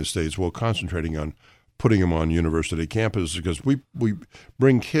in the United States, we're concentrating on putting them on university campuses because we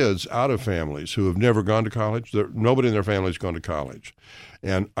bring kids out of families who have never gone to college. Nobody in their family has gone to college.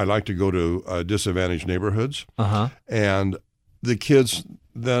 And I like to go to disadvantaged neighborhoods. Uh-huh. And the kids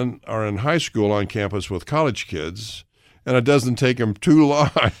then are in high school on campus with college kids, and it doesn't take them too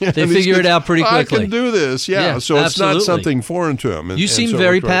long. They figure it out pretty quickly. I can do this, yeah. So it's absolutely. not something foreign to them. You seem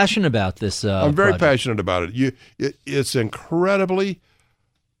very passionate about this I'm very project. passionate about it. It's incredibly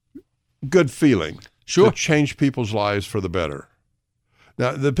good feeling Sure. to change people's lives for the better.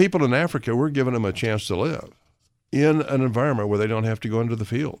 Now, the people in Africa, we're giving them a chance to live in an environment where they don't have to go into the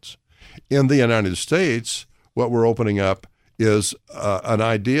fields. In the United States, what we're opening up is an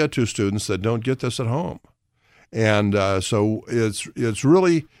idea to students that don't get this at home. And so it's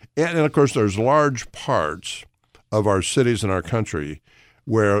really, and of course, there's large parts of our cities and our country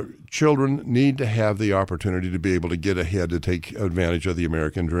where children need to have the opportunity to be able to get ahead to take advantage of the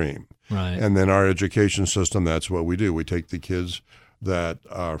American dream. Right. And then our education system, that's what we do. We take the kids that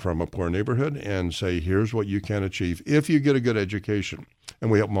are from a poor neighborhood and say, here's what you can achieve if you get a good education.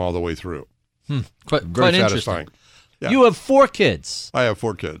 And we help them all the way through. Quite Very interesting. satisfying. Yeah. You have 4 kids. I have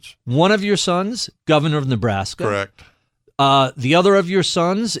 4 kids. One of your sons, governor of Nebraska. Correct. The other of your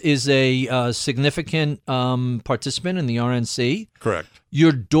sons is a significant participant in the RNC. Correct.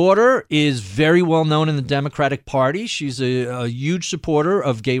 Your daughter is very well known in the Democratic Party. She's a huge supporter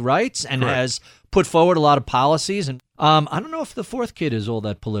of gay rights and Correct. has put forward a lot of policies. And I don't know if the 4th kid is all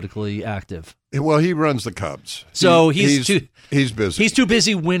that politically active. Well, he runs the Cubs. So he's too busy. He's too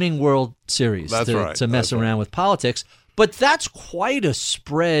busy winning World Series That's right. to mess That's around right. with politics. But that's quite a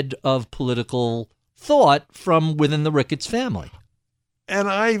spread of political thought from within the Ricketts family. And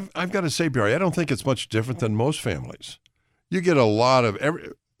I've got to say, Barry, I don't think it's much different than most families. You get a lot of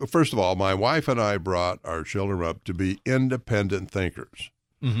first of all, my wife and I brought our children up to be independent thinkers.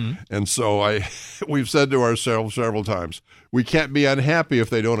 Mm-hmm. And so we've said to ourselves several times, we can't be unhappy if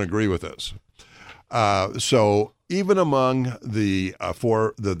they don't agree with us. So even among the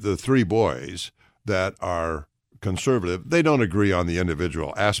 3 boys that are conservative, they don't agree on the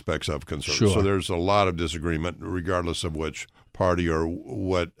individual aspects of conservative. Sure. So there's a lot of disagreement, regardless of which party or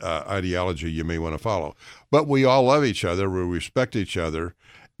what ideology you may want to follow. But we all love each other, we respect each other,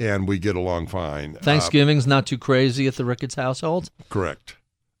 and we get along fine. Thanksgiving's not too crazy at the Ricketts household? Correct.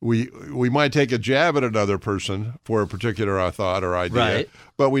 We might take a jab at another person for a particular thought or idea, Right.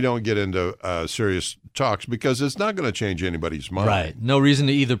 but we don't get into serious talks because it's not going to change anybody's mind. Right. No reason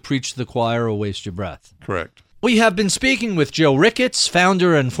to either preach to the choir or waste your breath. Correct. We have been speaking with Joe Ricketts,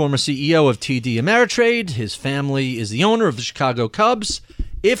 founder and former CEO of TD Ameritrade. His family is the owner of the Chicago Cubs.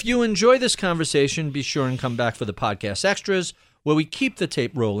 If you enjoy this conversation, be sure and come back for the podcast extras, where we keep the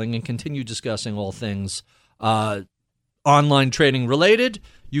tape rolling and continue discussing all things online trading related.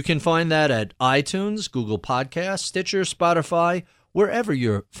 You can find that at iTunes, Google Podcasts, Stitcher, Spotify, wherever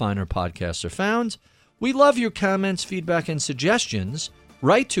your finer podcasts are found. We love your comments, feedback, and suggestions.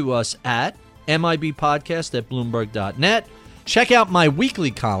 Write to us at mibpodcast@bloomberg.net. Check out my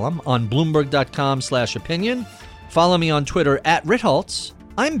weekly column on bloomberg.com/opinion. Follow me on Twitter at Ritholtz.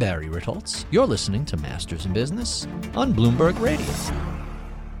 I'm Barry Ritholtz. You're listening to Masters in Business on Bloomberg Radio.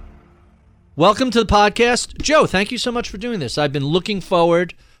 Welcome to the podcast. Joe, thank you so much for doing this. I've been looking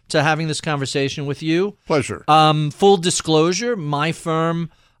forward to having this conversation with you. Pleasure. Full disclosure, my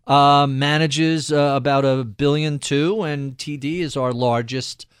firm manages about $1.2 billion, and TD is our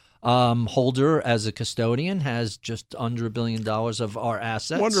largest holder as a custodian, has just under $1 billion of our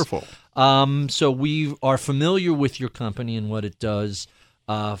assets. Wonderful. So we are familiar with your company and what it does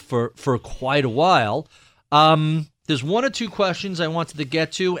for quite a while. There's 1 or 2 questions I wanted to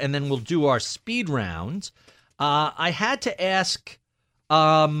get to, and then we'll do our speed round. I had to ask,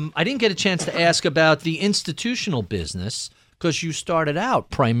 I didn't get a chance to ask about the institutional business because you started out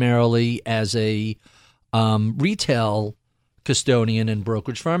primarily as a retail custodian and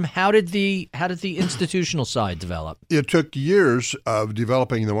brokerage firm. How did the institutional side develop? It took years of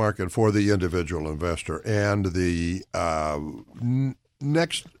developing the market for the individual investor, and the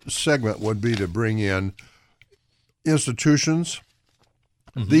next segment would be to bring in institutions.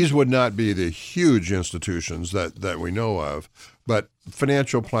 Mm-hmm. These would not be the huge institutions that we know of, but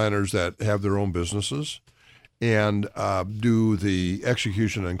financial planners that have their own businesses and do the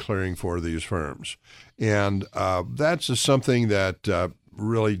execution and clearing for these firms. And that's just something that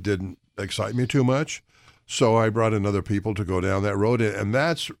really didn't excite me too much. So I brought in other people to go down that road. And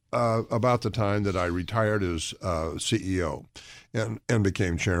that's about the time that I retired as CEO and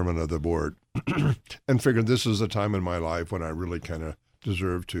became chairman of the board and figured this is the time in my life when I really kind of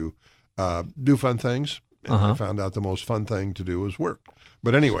deserve to do fun things. And I found out the most fun thing to do was work.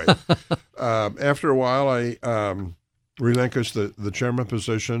 But anyway, after a while, I relinquished the chairman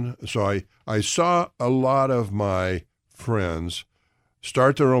position. So I saw a lot of my friends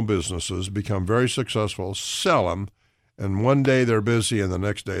start their own businesses, become very successful, sell them, and one day they're busy and the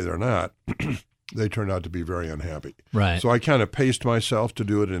next day they're not. They turned out to be very unhappy. Right. So I kind of paced myself to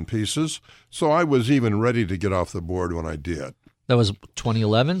do it in pieces. So I was even ready to get off the board when I did. That was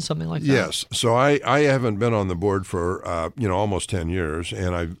 2011, something like that? Yes. So I haven't been on the board for almost 10 years,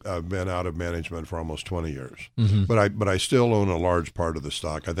 and I've been out of management for almost 20 years. Mm-hmm. But I still own a large part of the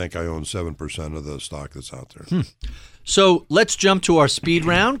stock. I think I own 7% of the stock that's out there. So let's jump to our speed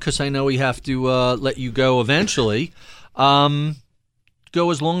round because I know we have to let you go eventually. Go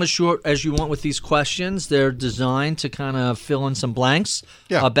as long as short as you want with these questions. They're designed to kind of fill in some blanks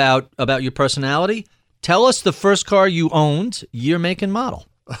about your personality. Tell us the first car you owned, year, make, and model.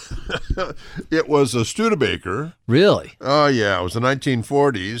 It was a Studebaker. Really? Oh, yeah. It was the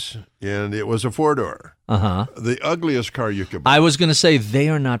 1940s, and it was a 4-door. The ugliest car you could buy. I was going to say they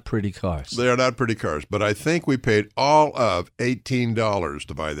are not pretty cars. They are not pretty cars, but I think we paid all of $18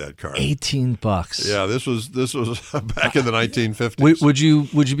 to buy that car. $18. Yeah, this was back in the 1950s.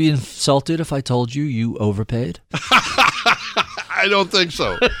 Would you be insulted if I told you overpaid? I don't think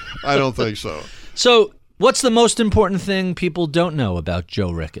so. So, what's the most important thing people don't know about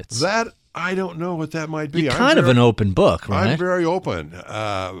Joe Ricketts? That I don't know what that might be. You're kind of an open book, right? I'm very open.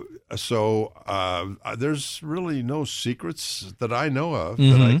 So there's really no secrets that I know of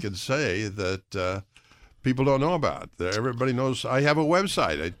that I could say that people don't know about. Everybody knows I have a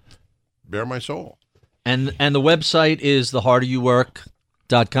website. I bare my soul. And the website is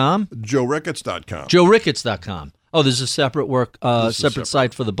theharderyouwork.com? JoeRicketts.com. JoeRicketts.com. Oh, there's a separate separate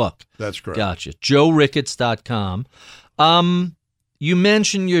site for the book. That's correct. Gotcha. JoeRicketts.com. You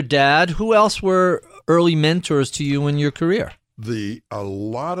mentioned your dad. Who else were early mentors to you in your career? A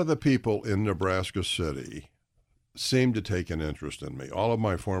lot of the people in Nebraska City seemed to take an interest in me. All of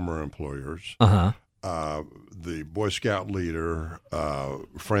my former employers, the Boy Scout leader,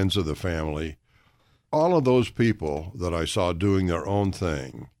 friends of the family, all of those people that I saw doing their own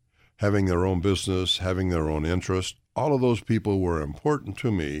thing, having their own business, having their own interest, all of those people were important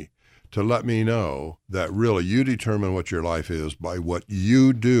to me to let me know that really you determine what your life is by what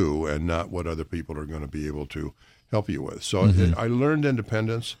you do and not what other people are going to be able to help you with. So I learned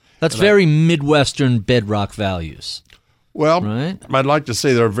independence. That's very Midwestern bedrock values. Well, right? I'd like to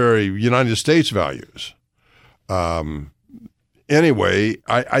say they're very United States values. Anyway,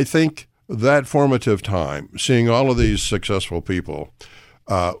 I think that formative time, seeing all of these successful people,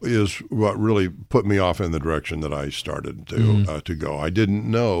 is what really put me off in the direction that I started to go. I didn't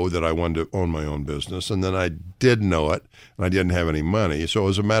know that I wanted to own my own business, and then I did know it, and I didn't have any money, so it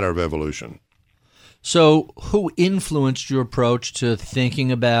was a matter of evolution. So who influenced your approach to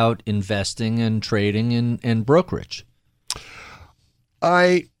thinking about investing and trading and brokerage?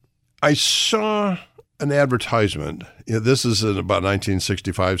 I saw an advertisement, this is in about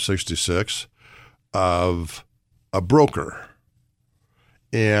 1965, 66, of a broker.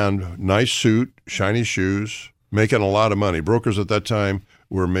 And nice suit, shiny shoes, making a lot of money. Brokers at that time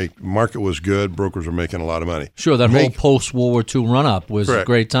market was good. Brokers were making a lot of money. Sure, that whole post-World War II run-up was a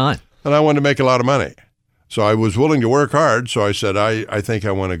great time. And I wanted to make a lot of money. So I was willing to work hard. So I said, I think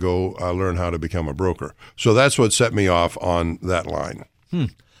I want to go learn how to become a broker. So that's what set me off on that line.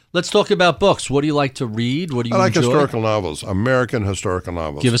 Let's talk about books. What do you like to read? What do you I like enjoy? historical novels, American historical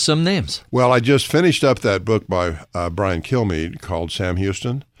novels. Give us some names. Well, I just finished up that book by Brian Kilmeade called Sam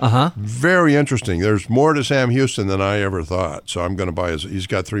Houston. Very interesting. There's more to Sam Houston than I ever thought. So I'm going to buy he's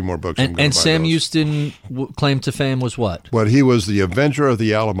got 3 more books. And Sam Houston claim to fame was what? Well, he was the Avenger of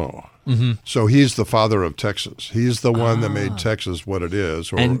the Alamo. So he's the father of Texas. He's the one that made Texas what it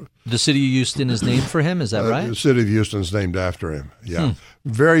is. And the city of Houston is named for him, is that right? The city of Houston is named after him, yeah.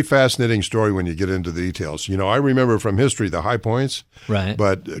 Very fascinating story when you get into the details. You know, I remember from history the high points, right?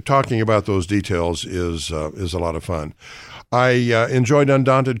 But talking about those details is a lot of fun. I enjoyed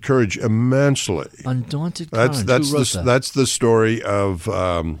Undaunted Courage immensely. Undaunted Courage, that's the story of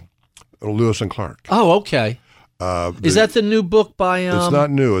Lewis and Clark. Oh, okay. Is that the new book by... It's not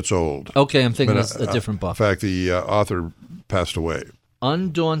new, it's old. Okay, I'm thinking it's a different book. In fact, the author passed away.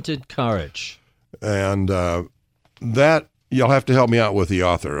 Undaunted Courage. And that, you'll have to help me out with the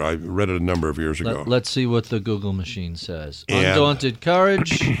author. I read it a number of years ago. Let's see what the Google machine says. Undaunted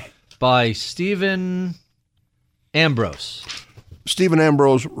Courage by Stephen Ambrose. Stephen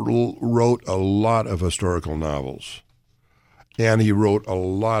Ambrose wrote a lot of historical novels. And he wrote a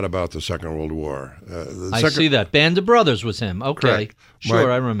lot about the Second World War. I see that. Band of Brothers was him. Okay. Correct.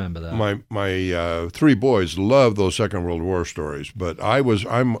 Sure, I remember that. My 3 boys loved those Second World War stories, but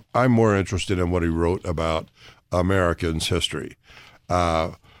I'm more interested in what he wrote about Americans' history.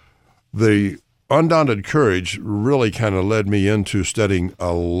 The Undaunted Courage really kind of led me into studying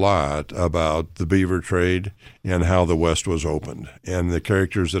a lot about the beaver trade and how the West was opened and the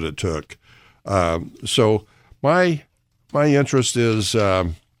characters that it took. So my interest is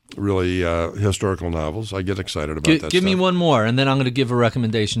really historical novels. I get excited about that stuff. Give me one more, and then I'm going to give a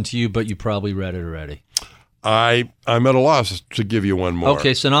recommendation to you, but you probably read it already. I'm at a loss to give you one more.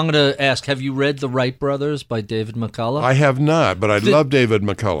 Okay, so now I'm going to ask, have you read The Wright Brothers by David McCullough? I have not, but I love David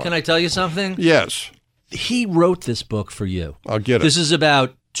McCullough. Can I tell you something? Yes. He wrote this book for you. I'll get it. This is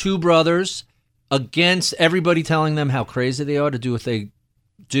about 2 brothers against everybody telling them how crazy they are to do what they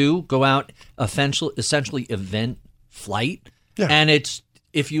do, go out, essentially event flight, and it's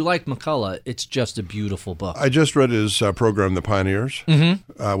if you like McCullough, it's just a beautiful book. I just read his program, The Pioneers,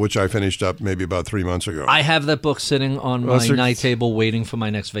 which I finished up maybe about 3 months ago. I have that book sitting on my night table waiting for my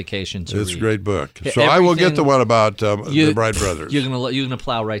next vacation to read. It's a great book. So I will get the one about the Wright brothers. You're gonna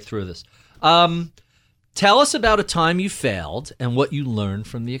plow right through this. Tell us about a time you failed and what you learned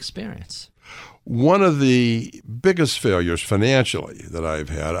from the experience. One of the biggest failures financially that I've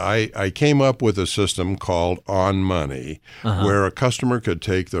had, I came up with a system called On Money, where a customer could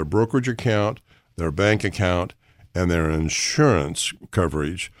take their brokerage account, their bank account, and their insurance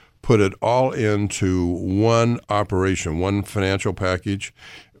coverage, put it all into one operation, one financial package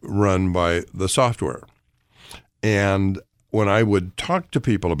run by the software. And when I would talk to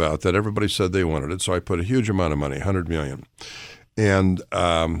people about that, everybody said they wanted it, so I put a huge amount of money, $100 million. And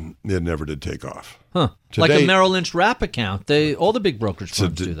it never did take off. Huh. Today, like a Merrill Lynch wrap account. All the big brokerage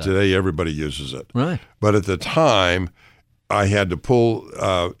firms do that. Today, everybody uses it. Right. But at the time, I had to pull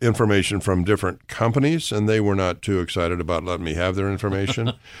information from different companies, and they were not too excited about letting me have their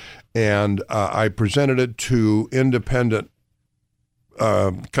information. And I presented it to independent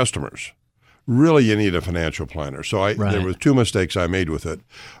customers. Really, you need a financial planner. So there were 2 mistakes I made with it.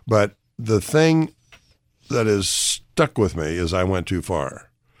 But the thing that is stuck with me is I went too far.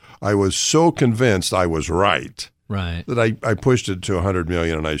 I was so convinced I was right that I pushed it to $100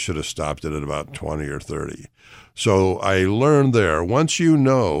 million, and I should have stopped it at about 20 or 30. So I learned there, once you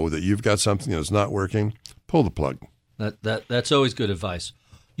know that you've got something that's not working, pull the plug. That's always good advice.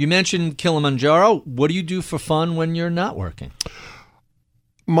 You mentioned Kilimanjaro. What do you do for fun when you're not working?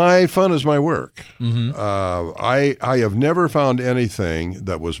 My fun is my work. I have never found anything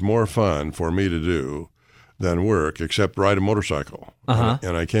that was more fun for me to do than work, except ride a motorcycle.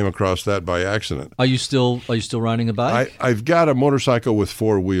 And I came across that by accident. Are you still riding a bike? I've got a motorcycle with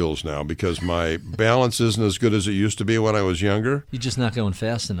 4 wheels now because my balance isn't as good as it used to be when I was younger. You're just not going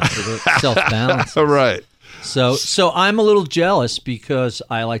fast enough to self-balance. Right. So I'm a little jealous because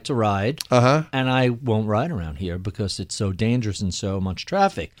I like to ride, and I won't ride around here because it's so dangerous and so much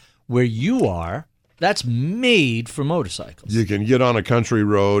traffic. Where you are, that's made for motorcycles. You can get on a country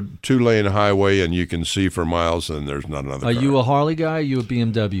road, 2-lane highway, and you can see for miles, and there's not another car. Are you a Harley guy or are you a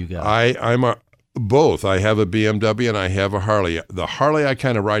BMW guy? I'm both. I have a BMW and I have a Harley. The Harley I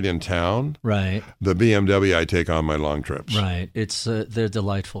kind of ride in town. Right. The BMW I take on my long trips. Right. It's they're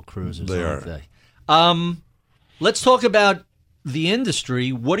delightful cruisers. They aren't are. They? Let's talk about the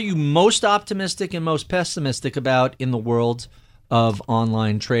industry. What are you most optimistic and most pessimistic about in the world of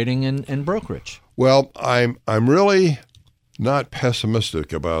online trading and brokerage? Well, I'm really not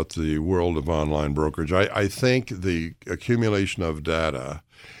pessimistic about the world of online brokerage. I think the accumulation of data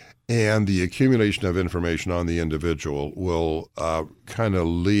and the accumulation of information on the individual will kind of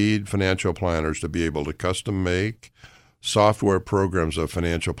lead financial planners to be able to custom make software programs of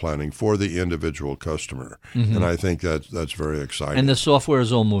financial planning for the individual customer. And I think that's very exciting. And the software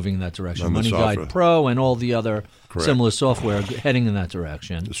is all moving in that direction. Money Guide Pro and all the other similar software heading in that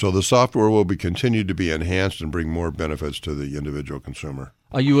direction. So the software will be continued to be enhanced and bring more benefits to the individual consumer.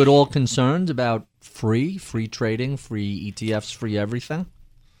 Are you at all concerned about free trading, free ETFs, free everything?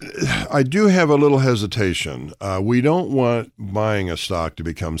 I do have a little hesitation. We don't want buying a stock to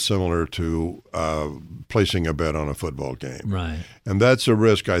become similar to placing a bet on a football game. Right. And that's a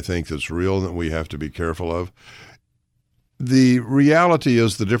risk, I think, that's real that we have to be careful of. The reality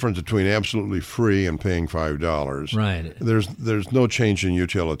is the difference between absolutely free and paying $5. Right. There's no change in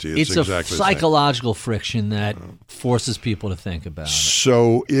utility. It's exactly a psychological friction that forces people to think about it.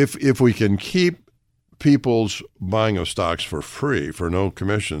 So if we can keep people's buying of stocks for free, for no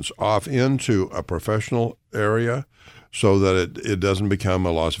commissions, off into a professional area so that it doesn't become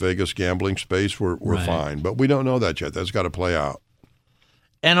a Las Vegas gambling space, we're fine. But we don't know that yet. That's got to play out.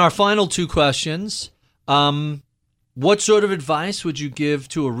 And our final 2 questions. What sort of advice would you give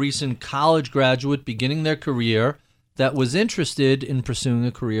to a recent college graduate beginning their career that was interested in pursuing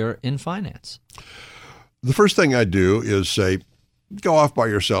a career in finance? The first thing I'd do is say, go off by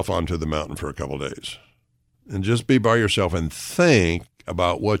yourself onto the mountain for a couple of days. And just be by yourself and think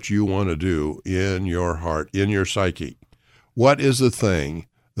about what you want to do in your heart, in your psyche. What is the thing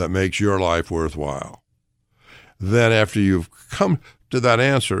that makes your life worthwhile? Then after you've come to that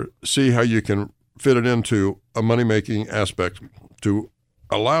answer, see how you can fit it into a money-making aspect to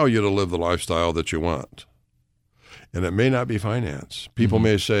allow you to live the lifestyle that you want. And it may not be finance. People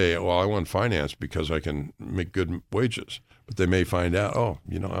may say, well, I want finance because I can make good wages. But they may find out, I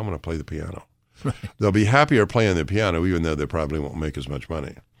want to play the piano. Right. They'll be happier playing the piano, even though they probably won't make as much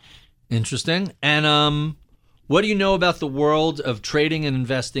money. Interesting. And what do you know about the world of trading and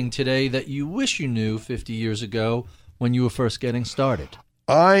investing today that you wish you knew 50 years ago when you were first getting started?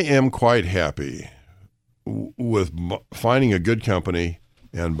 I am quite happy with finding a good company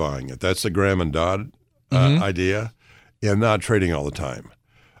and buying it. That's the Graham and Dodd idea, and not trading all the time.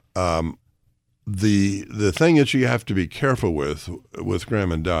 The thing that you have to be careful with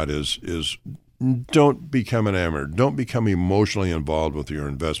Graham and Dodd is don't become enamored. Don't become emotionally involved with your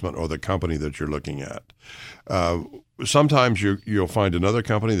investment or the company that you're looking at. Sometimes you'll find another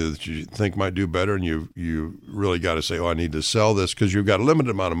company that you think might do better, and you really got to say, I need to sell this because you've got a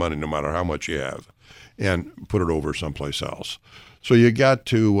limited amount of money no matter how much you have, and put it over someplace else. So you got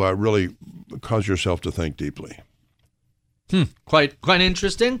to really cause yourself to think deeply. Quite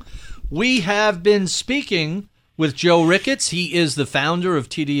interesting. We have been speaking with Joe Ricketts. He is the founder of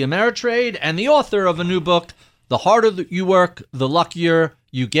TD Ameritrade and the author of a new book, The Harder You Work, The Luckier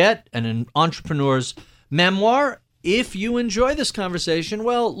You Get, an entrepreneur's memoir. If you enjoy this conversation,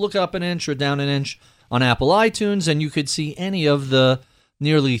 well, look up an inch or down an inch on Apple iTunes, and you could see any of the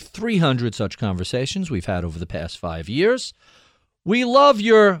nearly 300 such conversations we've had over the past 5 years. We love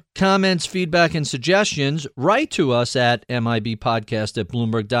your comments, feedback, and suggestions. Write to us at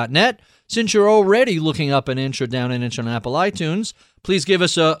mibpodcast@bloomberg.net. Since you're already looking up an inch or down an inch on Apple iTunes, please give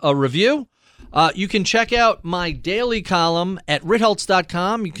us a review. You can check out my daily column at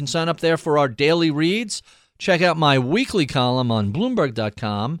Ritholtz.com. You can sign up there for our daily reads. Check out my weekly column on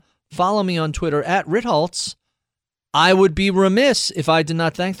Bloomberg.com. Follow me on Twitter at Ritholtz. I would be remiss if I did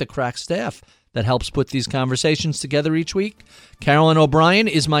not thank the crack staff that helps put these conversations together each week. Carolyn O'Brien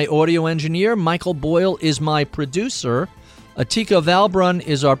is my audio engineer. Michael Boyle is my producer. Atika Valbrun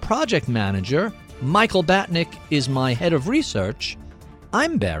is our project manager. Michael Batnick is my head of research.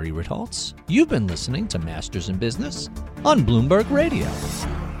 I'm Barry Ritholtz. You've been listening to Masters in Business on Bloomberg Radio.